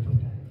not gonna put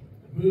that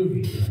in the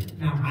movie.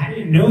 Now I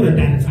didn't know that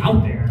that's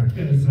out there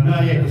because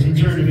because he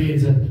turned to me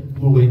and said,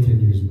 we'll wait 10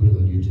 years to put it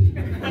on YouTube.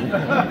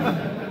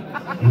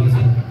 I was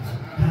like,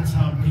 that's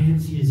how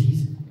advanced he is.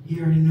 He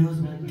already knows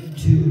about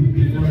YouTube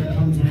before it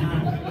comes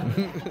out.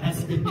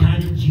 That's the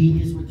kind of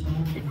genius we're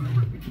talking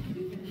about.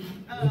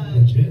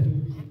 legit.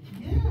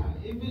 Yeah,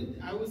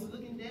 I was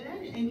looking dead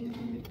at it,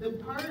 and the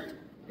part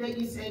that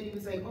you said, he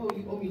was like, oh,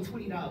 you owe me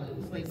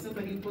 $20. Like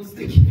somebody was supposed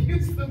to give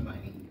you some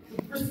money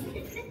for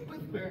sleeping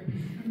with her.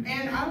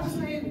 And I was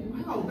like,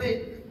 wow,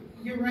 but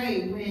you're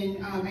right.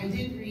 When I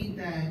did read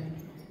that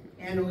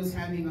Anna was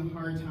having a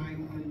hard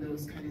time on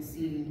those kind of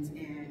scenes,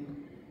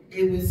 and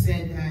it was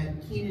said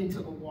that Keenan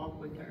took a walk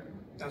with her.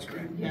 That's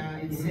correct. Yeah,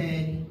 and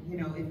said, you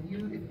know,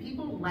 if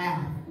people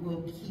laugh,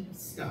 we'll keep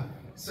stuff,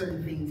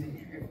 certain things in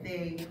there. If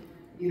they,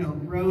 you know,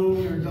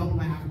 groan or don't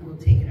laugh, we'll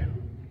take it out.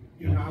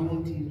 You know, I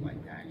won't do you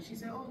like that. And she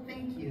said, oh,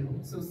 thank you.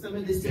 So some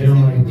of the scenes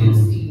that we do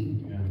see,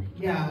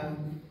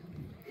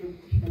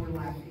 people were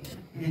laughing.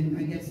 And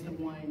I guess the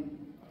one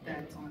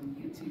that's on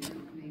YouTube,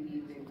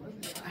 maybe they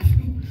wasn't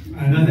laughing.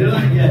 I know they're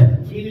like, yeah,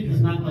 Keenan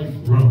does not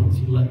like groans.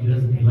 He likes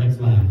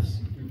laughs.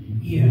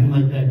 He doesn't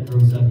like that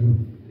gross stuff.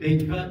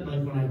 They cut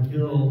like when I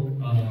kill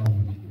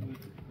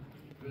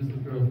who's the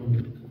girl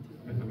from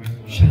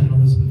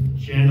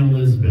Shannon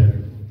Elizabeth.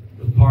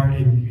 The part,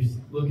 and you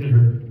look at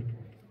her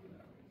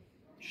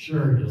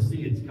shirt, you'll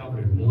see it's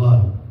covered in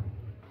blood.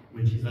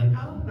 When she's like,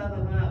 oh, blah,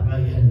 blah, blah.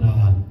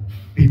 And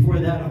before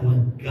that, I'm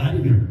like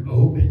gutting her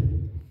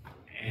open.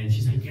 And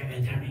she's like, give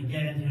it to me.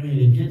 And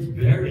it gets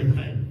very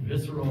like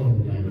visceral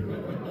and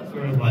like,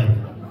 sort of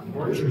like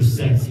torture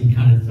sexy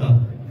kind of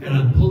stuff. And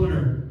I'm pulling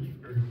her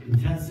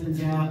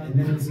intestines out, and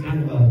then it's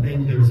kind of a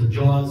thing. There's a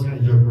Jaws kind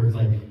of joke where it's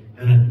like,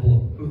 and I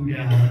pull food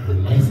out, the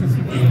license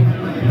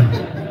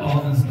plate,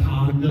 all these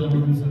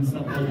condoms and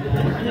stuff like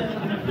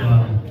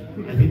that.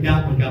 I think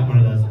that one got one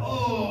of those.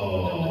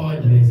 Oh,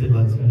 and they said,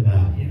 let's go to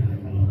that.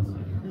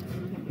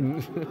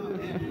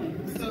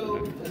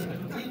 So,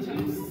 did you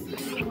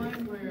see the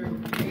one where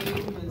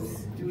Ray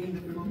was doing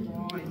the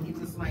football and he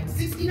was like,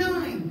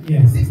 69?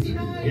 Yeah.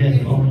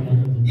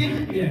 69?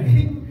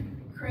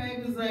 Yeah.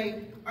 Craig was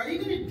like, are you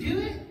going to do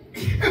it?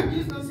 I'm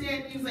just going to say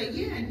it. He was like,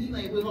 yeah. And he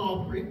like was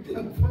all pricked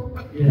up.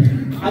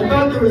 I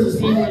thought there was a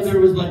scene where there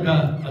was like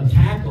a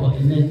tackle,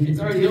 and then it's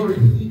already over,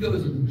 and he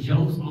goes and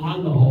jumps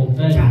on the whole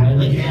thing. Right?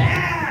 Like,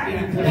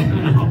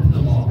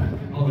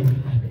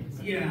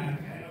 Yeah,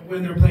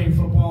 when they're playing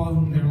football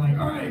and they're like,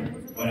 all right,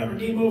 whatever,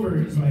 game over.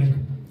 It's like,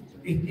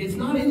 it's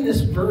not in this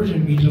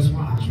version we just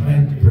watched, but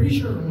I'm pretty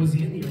sure it was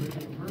in the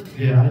original version.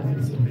 Yeah, I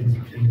think some things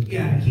have changed.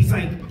 Yeah, he's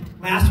like,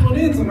 last one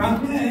in's a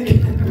round leg.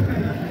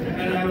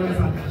 And I always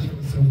thought that shit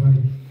was so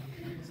funny.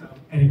 So,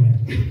 anyway.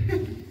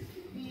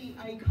 The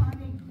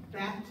iconic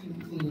vacuum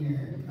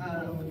cleaner,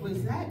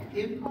 was that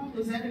improv?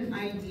 Was that an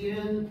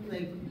idea,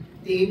 like,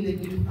 Dave, that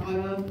you thought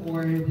of?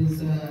 Or it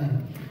was,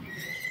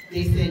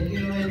 they said, you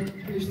know what,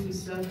 here's some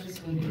stuff,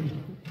 just go do it?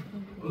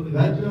 Well,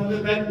 that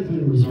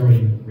was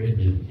already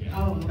written. Yeah.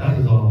 Oh, that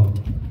was all.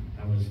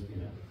 That was,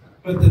 yeah.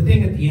 But the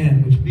thing at the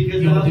end, which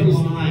because that was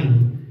the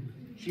line,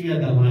 she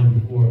had that line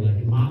before,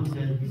 like, Mom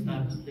said,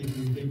 stop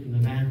thinking the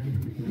vacuum.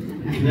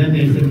 And then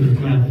they said, we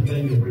come out the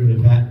thing and bring the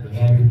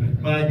vacuum.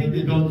 But I think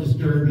they don't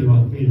disturb you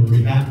on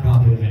feeling that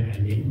probably, I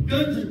mean,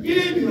 don't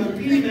disturb you on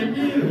feeling that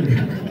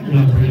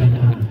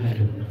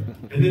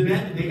And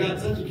then they got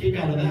such a kick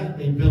out of that,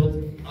 they built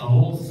a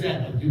whole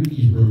set of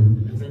Doofy's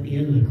room that's at the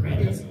end of the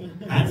credits.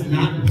 That's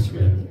not in the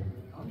script.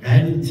 They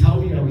didn't tell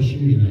me I was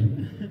shooting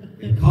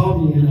it. They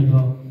called me and they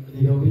go,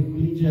 we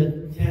need you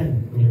at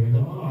 10. Whatever. I go,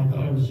 oh, I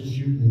thought I was just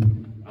shooting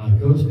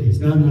Ghostface.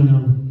 No.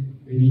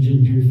 We need you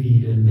and Doofy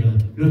and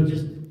no,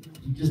 just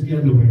the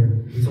underwear.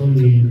 It's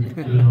only, I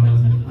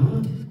was like,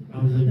 huh? I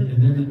was like, and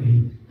then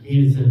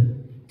he said,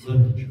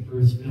 look, it's your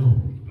first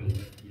film, but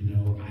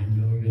I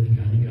know you're the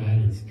kind of guy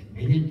that's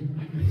committed,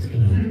 that's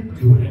gonna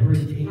do whatever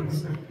it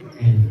takes,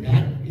 and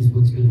that is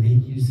what's gonna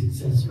make you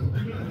successful.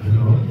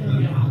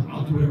 Yeah,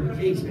 I'll do whatever it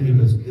takes. And he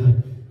goes,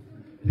 good.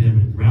 And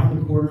then around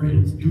the corner,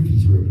 and it's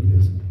Doofy's room, and he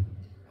goes,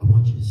 I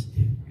want you to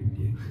stick your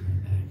dick in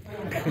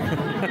that bag.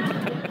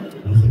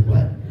 And I was like, what?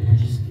 I want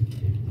you to stick your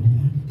dick in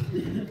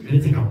that bag. And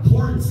it's like a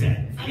porn set.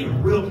 It's not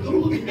even real. Go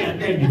look at that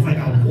thing. It's like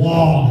a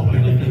wall.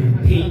 Like they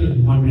painted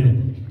in 1 minute.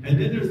 And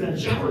then there's that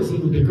shower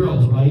scene with the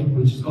girls, right?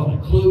 Which is called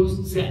a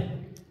closed set.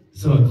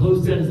 So a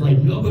closed set is like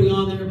nobody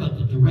on there but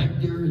the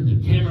director and the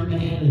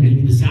cameraman and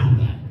maybe the sound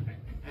guy.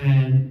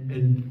 And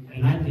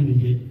I didn't even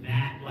get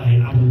that.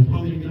 Like, I was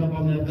want me to get up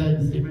on that bed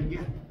and say,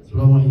 yeah, that's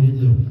what I want you to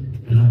do.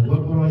 And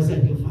what do I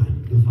say? You'll find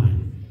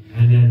it.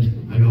 And then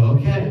I go,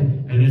 okay.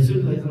 And as soon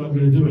as I said I'm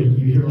going to do it,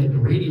 you hear like the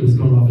radio's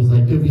going off. It's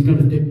like, Doofy's going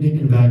to stick Nick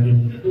in the vacuum.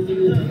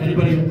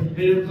 Anybody? And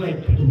it was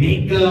like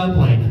makeup,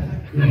 like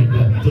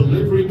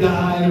delivery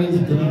guys,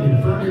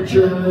 delivering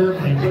furniture,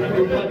 like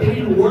whatever. But they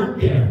didn't work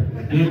there.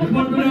 You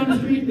want to go down the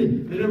street?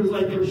 And it was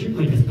like they were shooting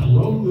like a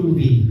Stallone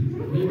movie.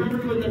 You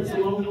remember what that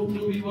Stallone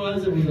movie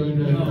was? It was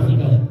like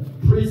a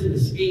prison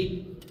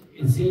escape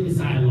insane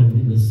asylum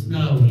in the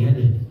snow. He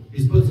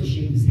was supposed to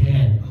shave his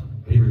head,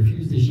 but he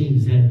refused to shave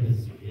his head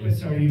because.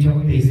 So are you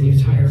telling me the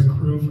entire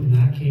crew from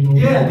that came over?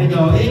 Yeah, they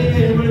go,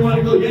 hey, everybody want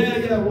to go?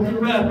 Yeah, we're going to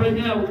rap right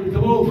now. We're going to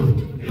come over.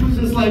 It was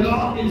just like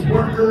all these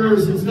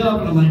workers and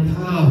stuff, and I'm like,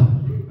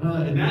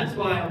 and that's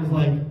why I was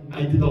like,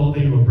 I did the whole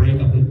thing of a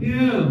breakup. Like,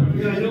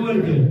 yeah, I know what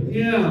to do.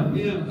 Yeah,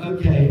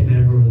 okay. And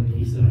everyone,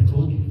 he said, I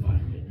told you to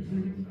find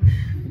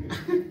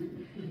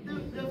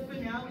it. The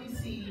finale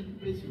scene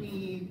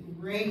between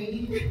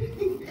Ray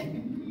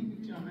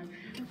and John,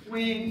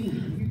 when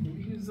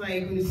he was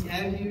like, when he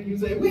stabbed you, he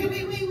was like, wait,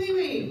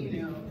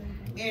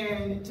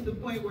 and to the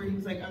point where he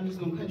was like, I'm just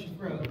gonna cut your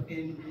throat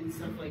and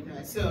stuff like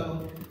that.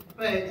 So,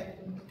 but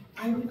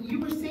you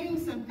were saying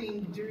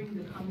something during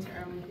the commentary.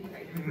 I don't think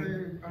I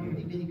heard, I don't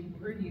think many people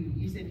heard you.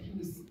 You said he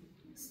was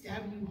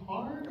stabbing you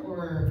hard,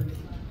 or?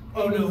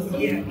 Oh no,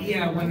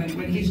 yeah. When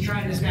he's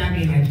trying to stab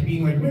me and I keep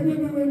being like,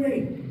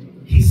 wait,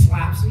 he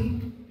slaps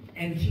me,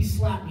 and he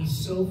slapped me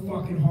so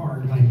fucking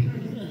hard. Like,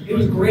 it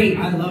was great.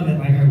 I love it.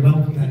 Like, I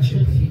welcome that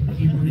shit. But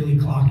he really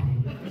clocked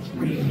me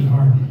crazy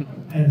hard,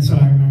 and so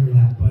I remember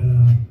that. But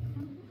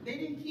they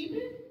didn't keep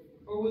it,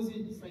 or was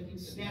it just like you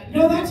snapped?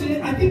 No, that's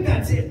it. I think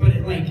that's it. But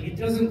it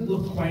doesn't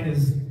look quite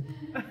as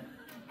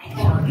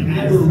hard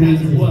as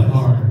it was.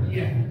 Hard.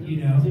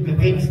 Yeah, I think the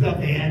big stuff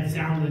they had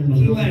sound in the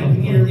he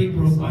nearly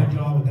broke my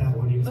jaw with that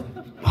one. He was like,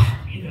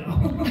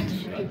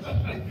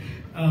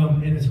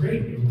 and it's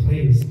great. It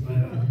plays,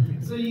 but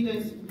so you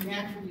guys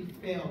naturally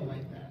fail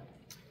like that?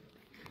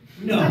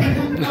 No.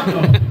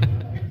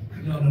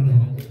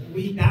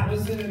 That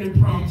was an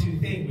impromptu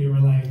thing. We were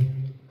like,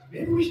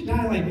 maybe we should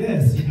die like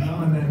this,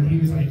 And then he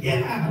was like,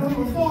 yeah, I'm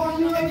gonna fall on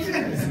you like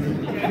this.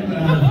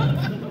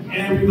 And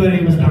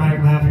everybody was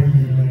dying laughing.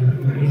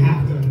 We were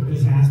like,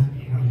 this has to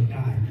be how we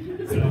die.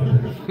 So,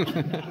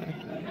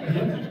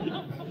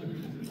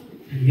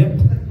 yep.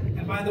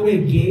 And by the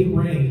way, Gay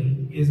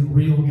Ray is a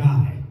real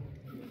guy.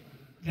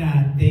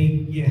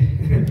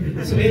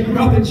 So they grew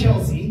up in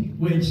Chelsea,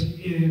 which,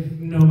 if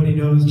nobody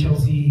knows,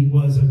 Chelsea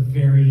was a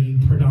very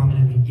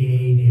predominantly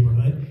gay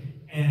neighborhood.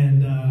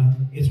 And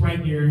it's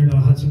right near the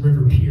Hudson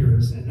River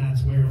Piers, and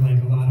that's where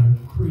like a lot of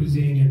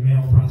cruising and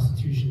male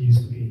prostitution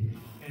used to be.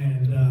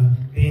 And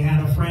they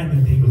had a friend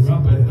that they grew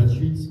up with. What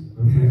streets?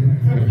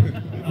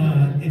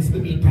 It's the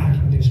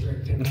meatpacking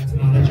district, and that's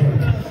not a joke.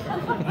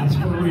 That's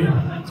for real.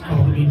 It's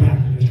called the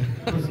meatpacking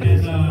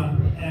district.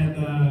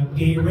 And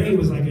Gay Ray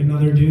was like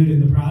another dude in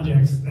the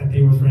projects that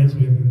they were friends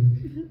with,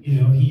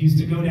 and he used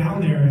to go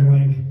down there and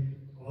like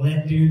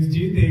let dudes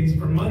do things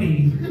for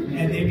money,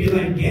 and they'd be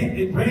like, "Get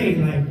it, Ray?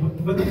 Like,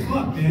 what the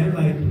fuck, man?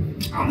 Like,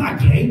 I'm not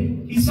gay.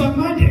 He sucked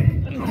my dick."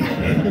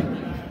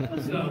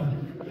 So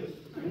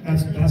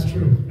that's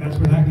true. That's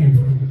where that came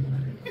from.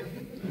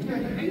 I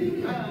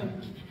think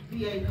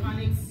the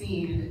iconic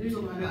scene. There's a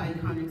lot of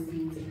iconic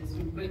scenes in this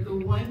film, but the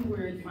one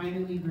where it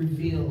finally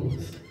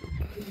reveals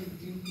who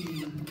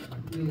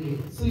Doofy really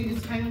is. So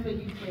it's kind of like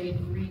you played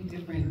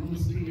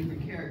almost three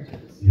different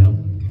characters. Yep.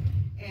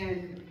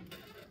 And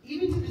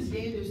even to this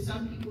understand there's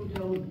some people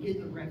don't get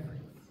the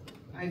reference.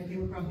 I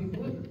came across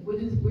people, where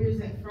is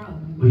that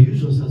from? Well,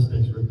 Usual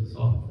Suspects ripped us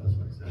off, that's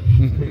what I said.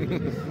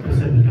 I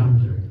said in the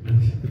commentary.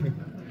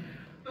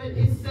 But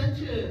it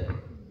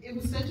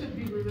was such a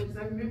big reveal, because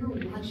I remember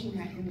watching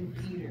that in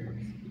the theater,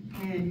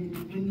 and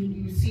when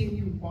you see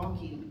him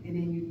walking, and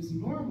then it was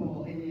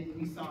normal, and then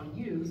we saw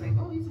you, it was like,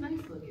 oh, he's nice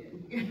looking.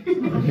 Thank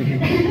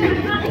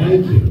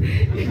you.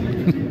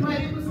 But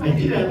it was I like,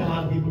 did have a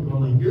lot of people go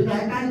like, you're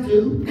that guy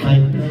too?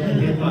 Like,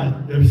 guess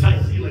what? There's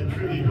I see like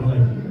trivia go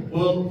like,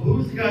 well,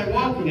 who's the guy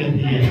walking at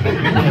the end?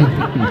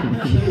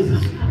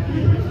 Jesus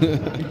Christ.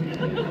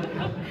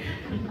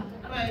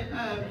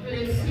 But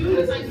as soon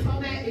as I saw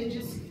that, it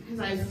just, because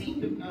I've seen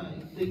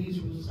the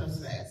Usual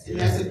Suspects, and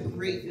that's a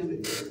great film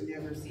if you've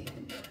never seen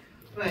it.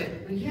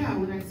 But yeah,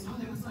 when I saw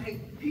that, I was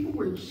like, people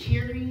were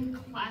cheering,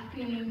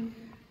 clapping,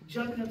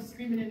 jumping up,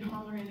 screaming and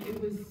hollering.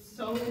 It was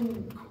so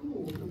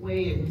cool the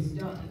way it was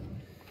done.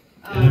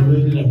 And I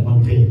really did have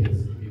one take,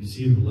 because you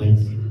see the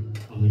lights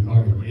on the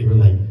car, they were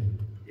like,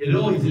 it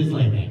always is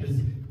like that, because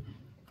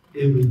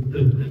it was,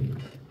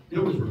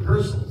 there was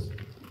rehearsals,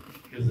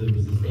 because it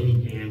was a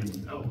steady cam,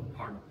 and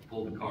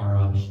pull the car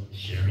up,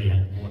 Sherry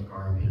had to pull the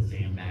car up, hit a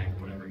sandbag,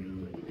 whatever, you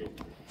know, like,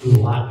 there was a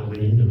lot that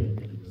went into it, and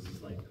it was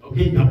just like,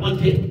 okay, got one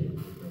take.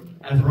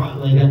 After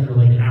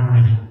like an hour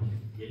and a half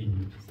of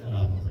getting set up, I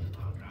was like,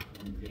 oh god,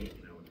 one take,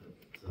 you know.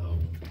 So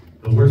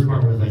the worst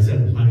part was, I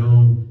said, it was my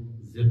own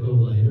Zippo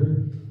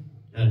lighter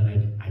that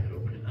I could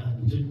open it up,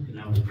 and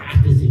I was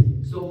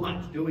practicing so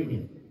much doing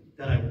it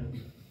that I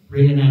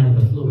ran out of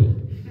the fluid.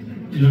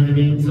 You know what I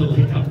mean? So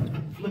like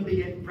I'm flipping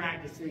it and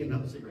practicing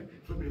another cigarette,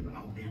 flipping it,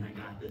 oh man, I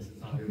got this, it's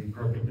not gonna be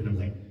perfect. And I was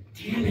like,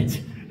 damn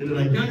it. And they're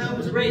like, no, it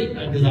was great.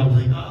 Because I was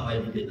like, oh, I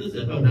didn't get this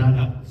Zippo.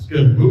 No, it's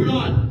good. Moving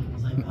on. I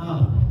was like,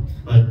 oh.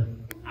 But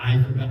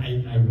I forgot,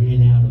 I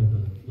ran out of the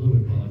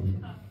fluid while I was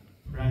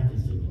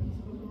practicing.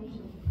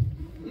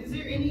 Is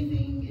there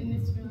anything in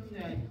this film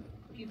that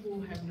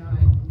people have not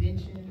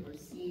mentioned or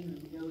seen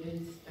or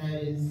noticed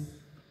that is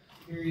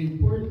very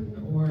important,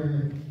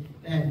 or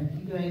that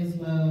you guys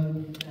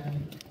love that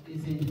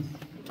isn't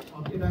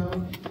talked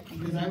about?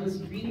 Because I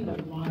was reading a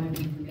lot of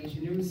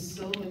information. There was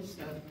so much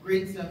stuff,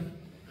 great stuff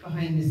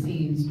behind the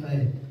scenes,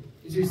 but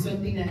is there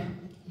something that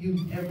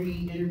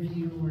every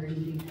interview or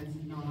anything has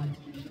not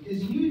mentioned?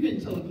 Because you even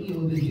told me,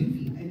 oh, the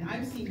Doofy, and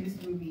I've seen this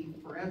movie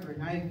forever,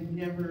 and I've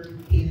never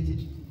paid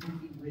attention to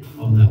Doofy written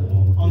On that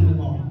wall. On yeah. the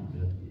wall.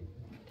 Yeah.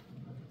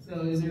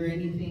 So is there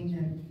anything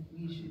that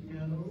we should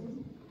know?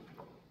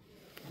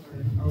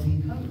 Or are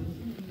we covered?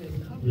 You guys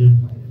covered Yeah.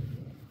 quite a bit.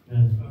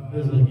 Yeah.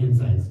 There's like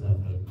inside stuff.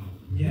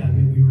 Yeah, I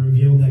mean, we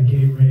revealed that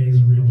Gay Ray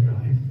is a real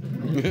guy.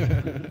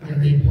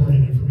 Very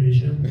important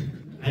information.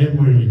 I am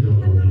wearing a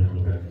dildo in the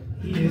underwear.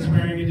 He is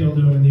wearing a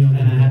dildo in the And I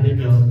underwear. had to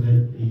go, the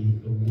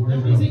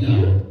wardrobe was it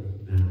you?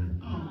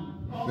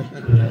 Nah.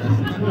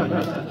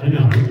 I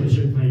know, I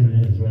should claim it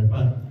is, right?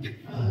 But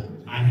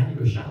I had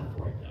to go shop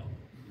for it though.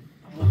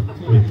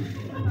 With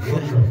a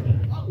wardrobe guy,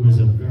 who was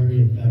a very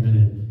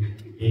effeminate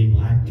gay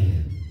black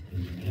man.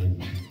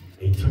 And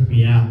they took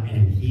me out,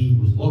 and he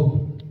was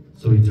local.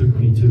 So he took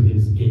me to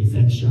his gay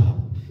sex shop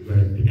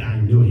where the guy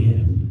knew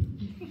him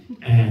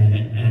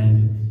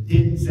and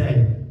didn't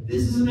say,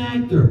 this is an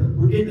actor,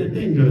 we're getting a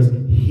thing. Goes,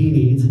 he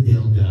needs a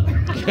dildo.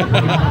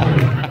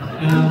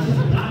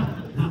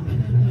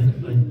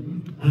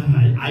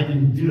 And I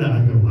didn't do that.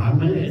 I go, well,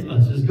 I'm in it,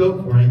 let's just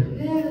go for it.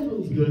 Yeah, it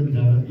was good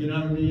enough. You know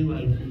what I mean?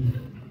 Like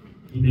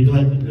he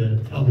neglected to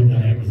tell the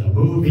guy it was a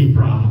movie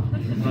prop.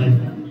 Like,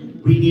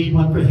 we need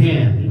one for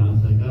him. You know, I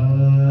was like,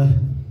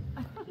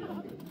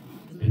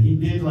 And he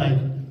did like,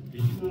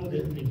 did you know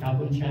the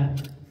cowboy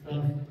chat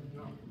stuff?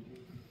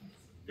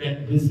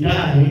 That this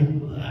guy,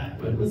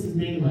 what was his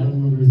name? I don't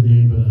remember his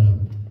name, but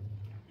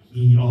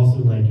he also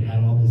like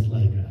had all this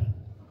like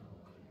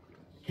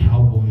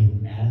cowboy.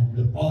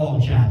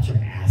 All chaps are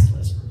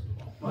assless, first of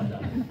all.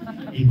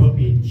 But he put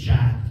me in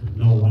chat with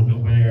no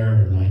underwear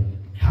and like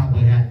cowboy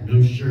hat,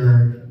 no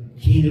shirt.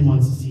 Keenan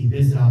wants to see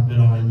this outfit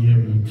on you.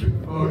 And he took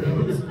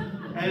photos.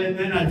 And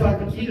then I talked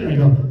to Keenan. I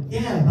go,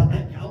 yeah, about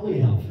that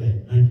cowboy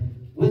outfit. Like,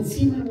 what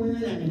scene am I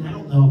wearing? I mean, I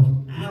don't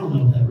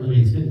know if that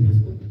really is fitting.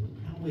 Because what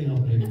cowboy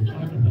outfit are you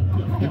talking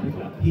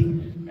about?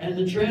 And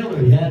the trailer,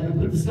 he had to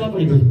put the stuff on.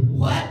 He goes,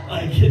 what?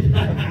 Like,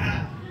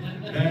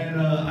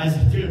 and I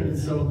said, dude,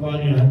 it's so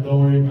funny. Don't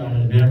worry about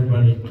it. And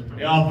everybody,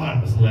 they all thought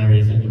it was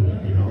hilarious anyway.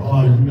 You know,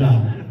 oh,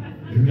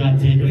 you got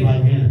taken by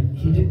him.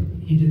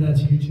 He did that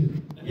to you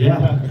too.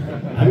 Yeah.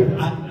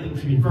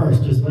 To be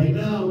first, just like,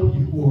 no,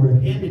 you wore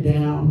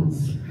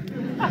hand-me-downs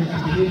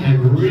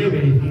and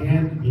really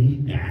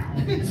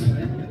hand-me-downs.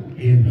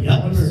 And the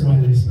others, why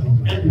they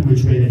spelled that. every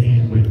which way the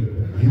hand went,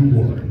 you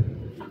wore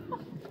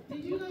it.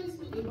 Did you guys,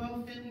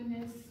 while filming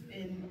this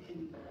and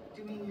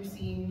doing your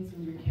scenes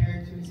and your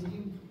characters, did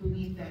you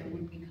believe that it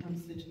would become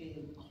such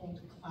a cult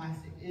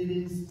classic? It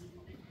is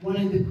one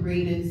of the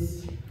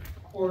greatest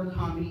horror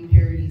comedy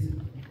parodies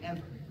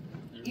ever.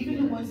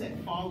 Even the ones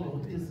that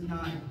follow does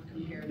not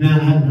compare. No,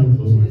 I have no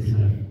clue what you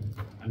said.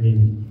 I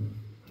mean,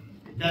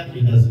 it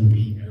definitely doesn't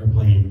beat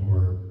Airplane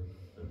or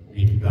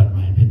maybe got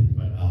my opinion,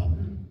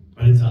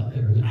 but it's out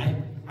there.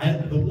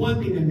 And the one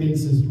thing that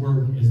makes this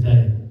work is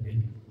that it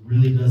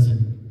really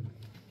doesn't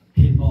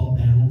pinball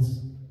bounce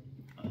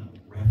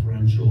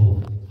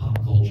referential pop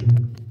culture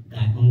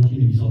that much.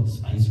 You know, you saw the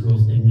Spice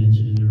Girls thing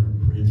mentioned in there, or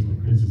Prince, where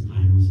Prince is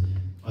timeless.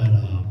 But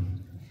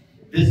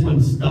this one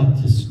stuck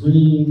to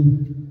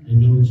Scream and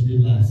Know What You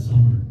Did Last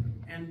Summer.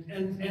 And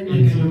like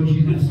I Know What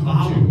You Did Last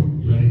Summer too,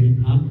 right?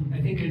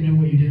 I think I Know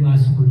What You Did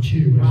Last Summer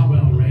too as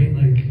well, right?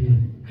 Like,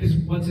 because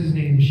what's his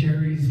name?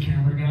 Sherry's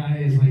camera guy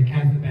is like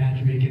has the bad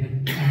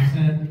Jamaican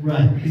accent.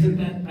 Right. Isn't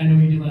that I Know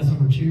What You Did Last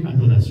Summer too? I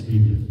thought that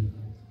Scream.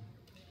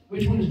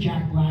 Which one is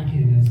Jack Black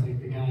in as like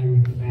the guy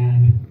with the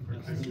bad?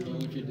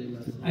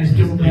 I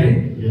still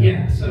right?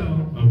 Yeah.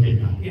 So okay,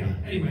 got it. Yeah.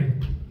 Anyway,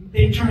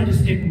 they tried to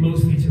stick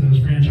mostly to those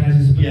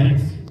franchises, but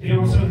yes. like, they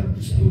also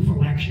spoof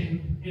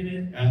Election in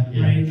it,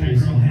 yeah, right? That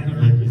girl Heather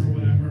or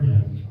whatever.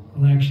 Yeah.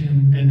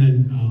 Election. And then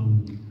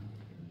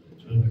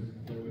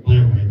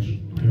Blair Witch.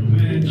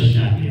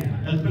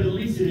 Yeah. But at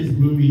least in his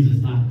movies,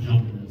 it's not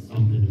jumping to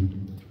something.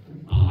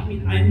 I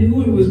mean, I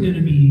knew it was going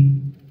to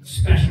be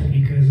special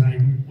because I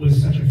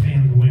was such a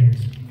fan of the Wayans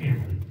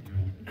family.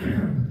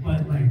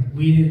 But like,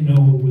 we didn't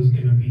know it was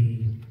going to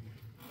be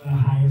the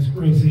highest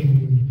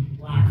grossing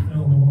black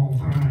film of all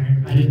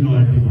time. I didn't know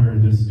I'd be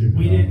wearing this suit.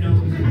 We didn't know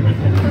it was going to be.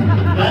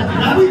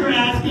 That's what you're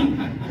asking.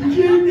 Did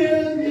you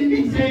know that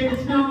you say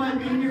it's not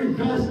my finger and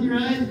crossing your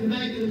eyes in the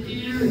back of the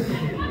theater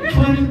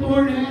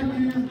 24 and a half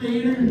years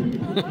later?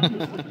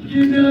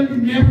 You know you're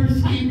never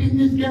escaping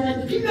this guy.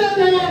 Did you know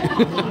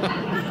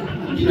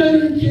that? You know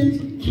your kids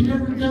can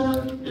never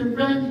tell their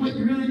friends what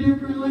you really do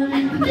for a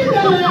living. Did you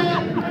know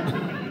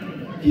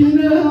that? Do you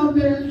know how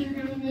bad you're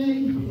gonna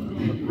be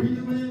where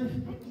you live?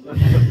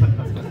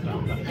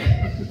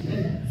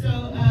 So,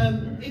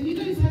 if you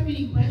guys have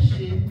any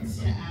questions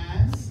to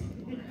ask,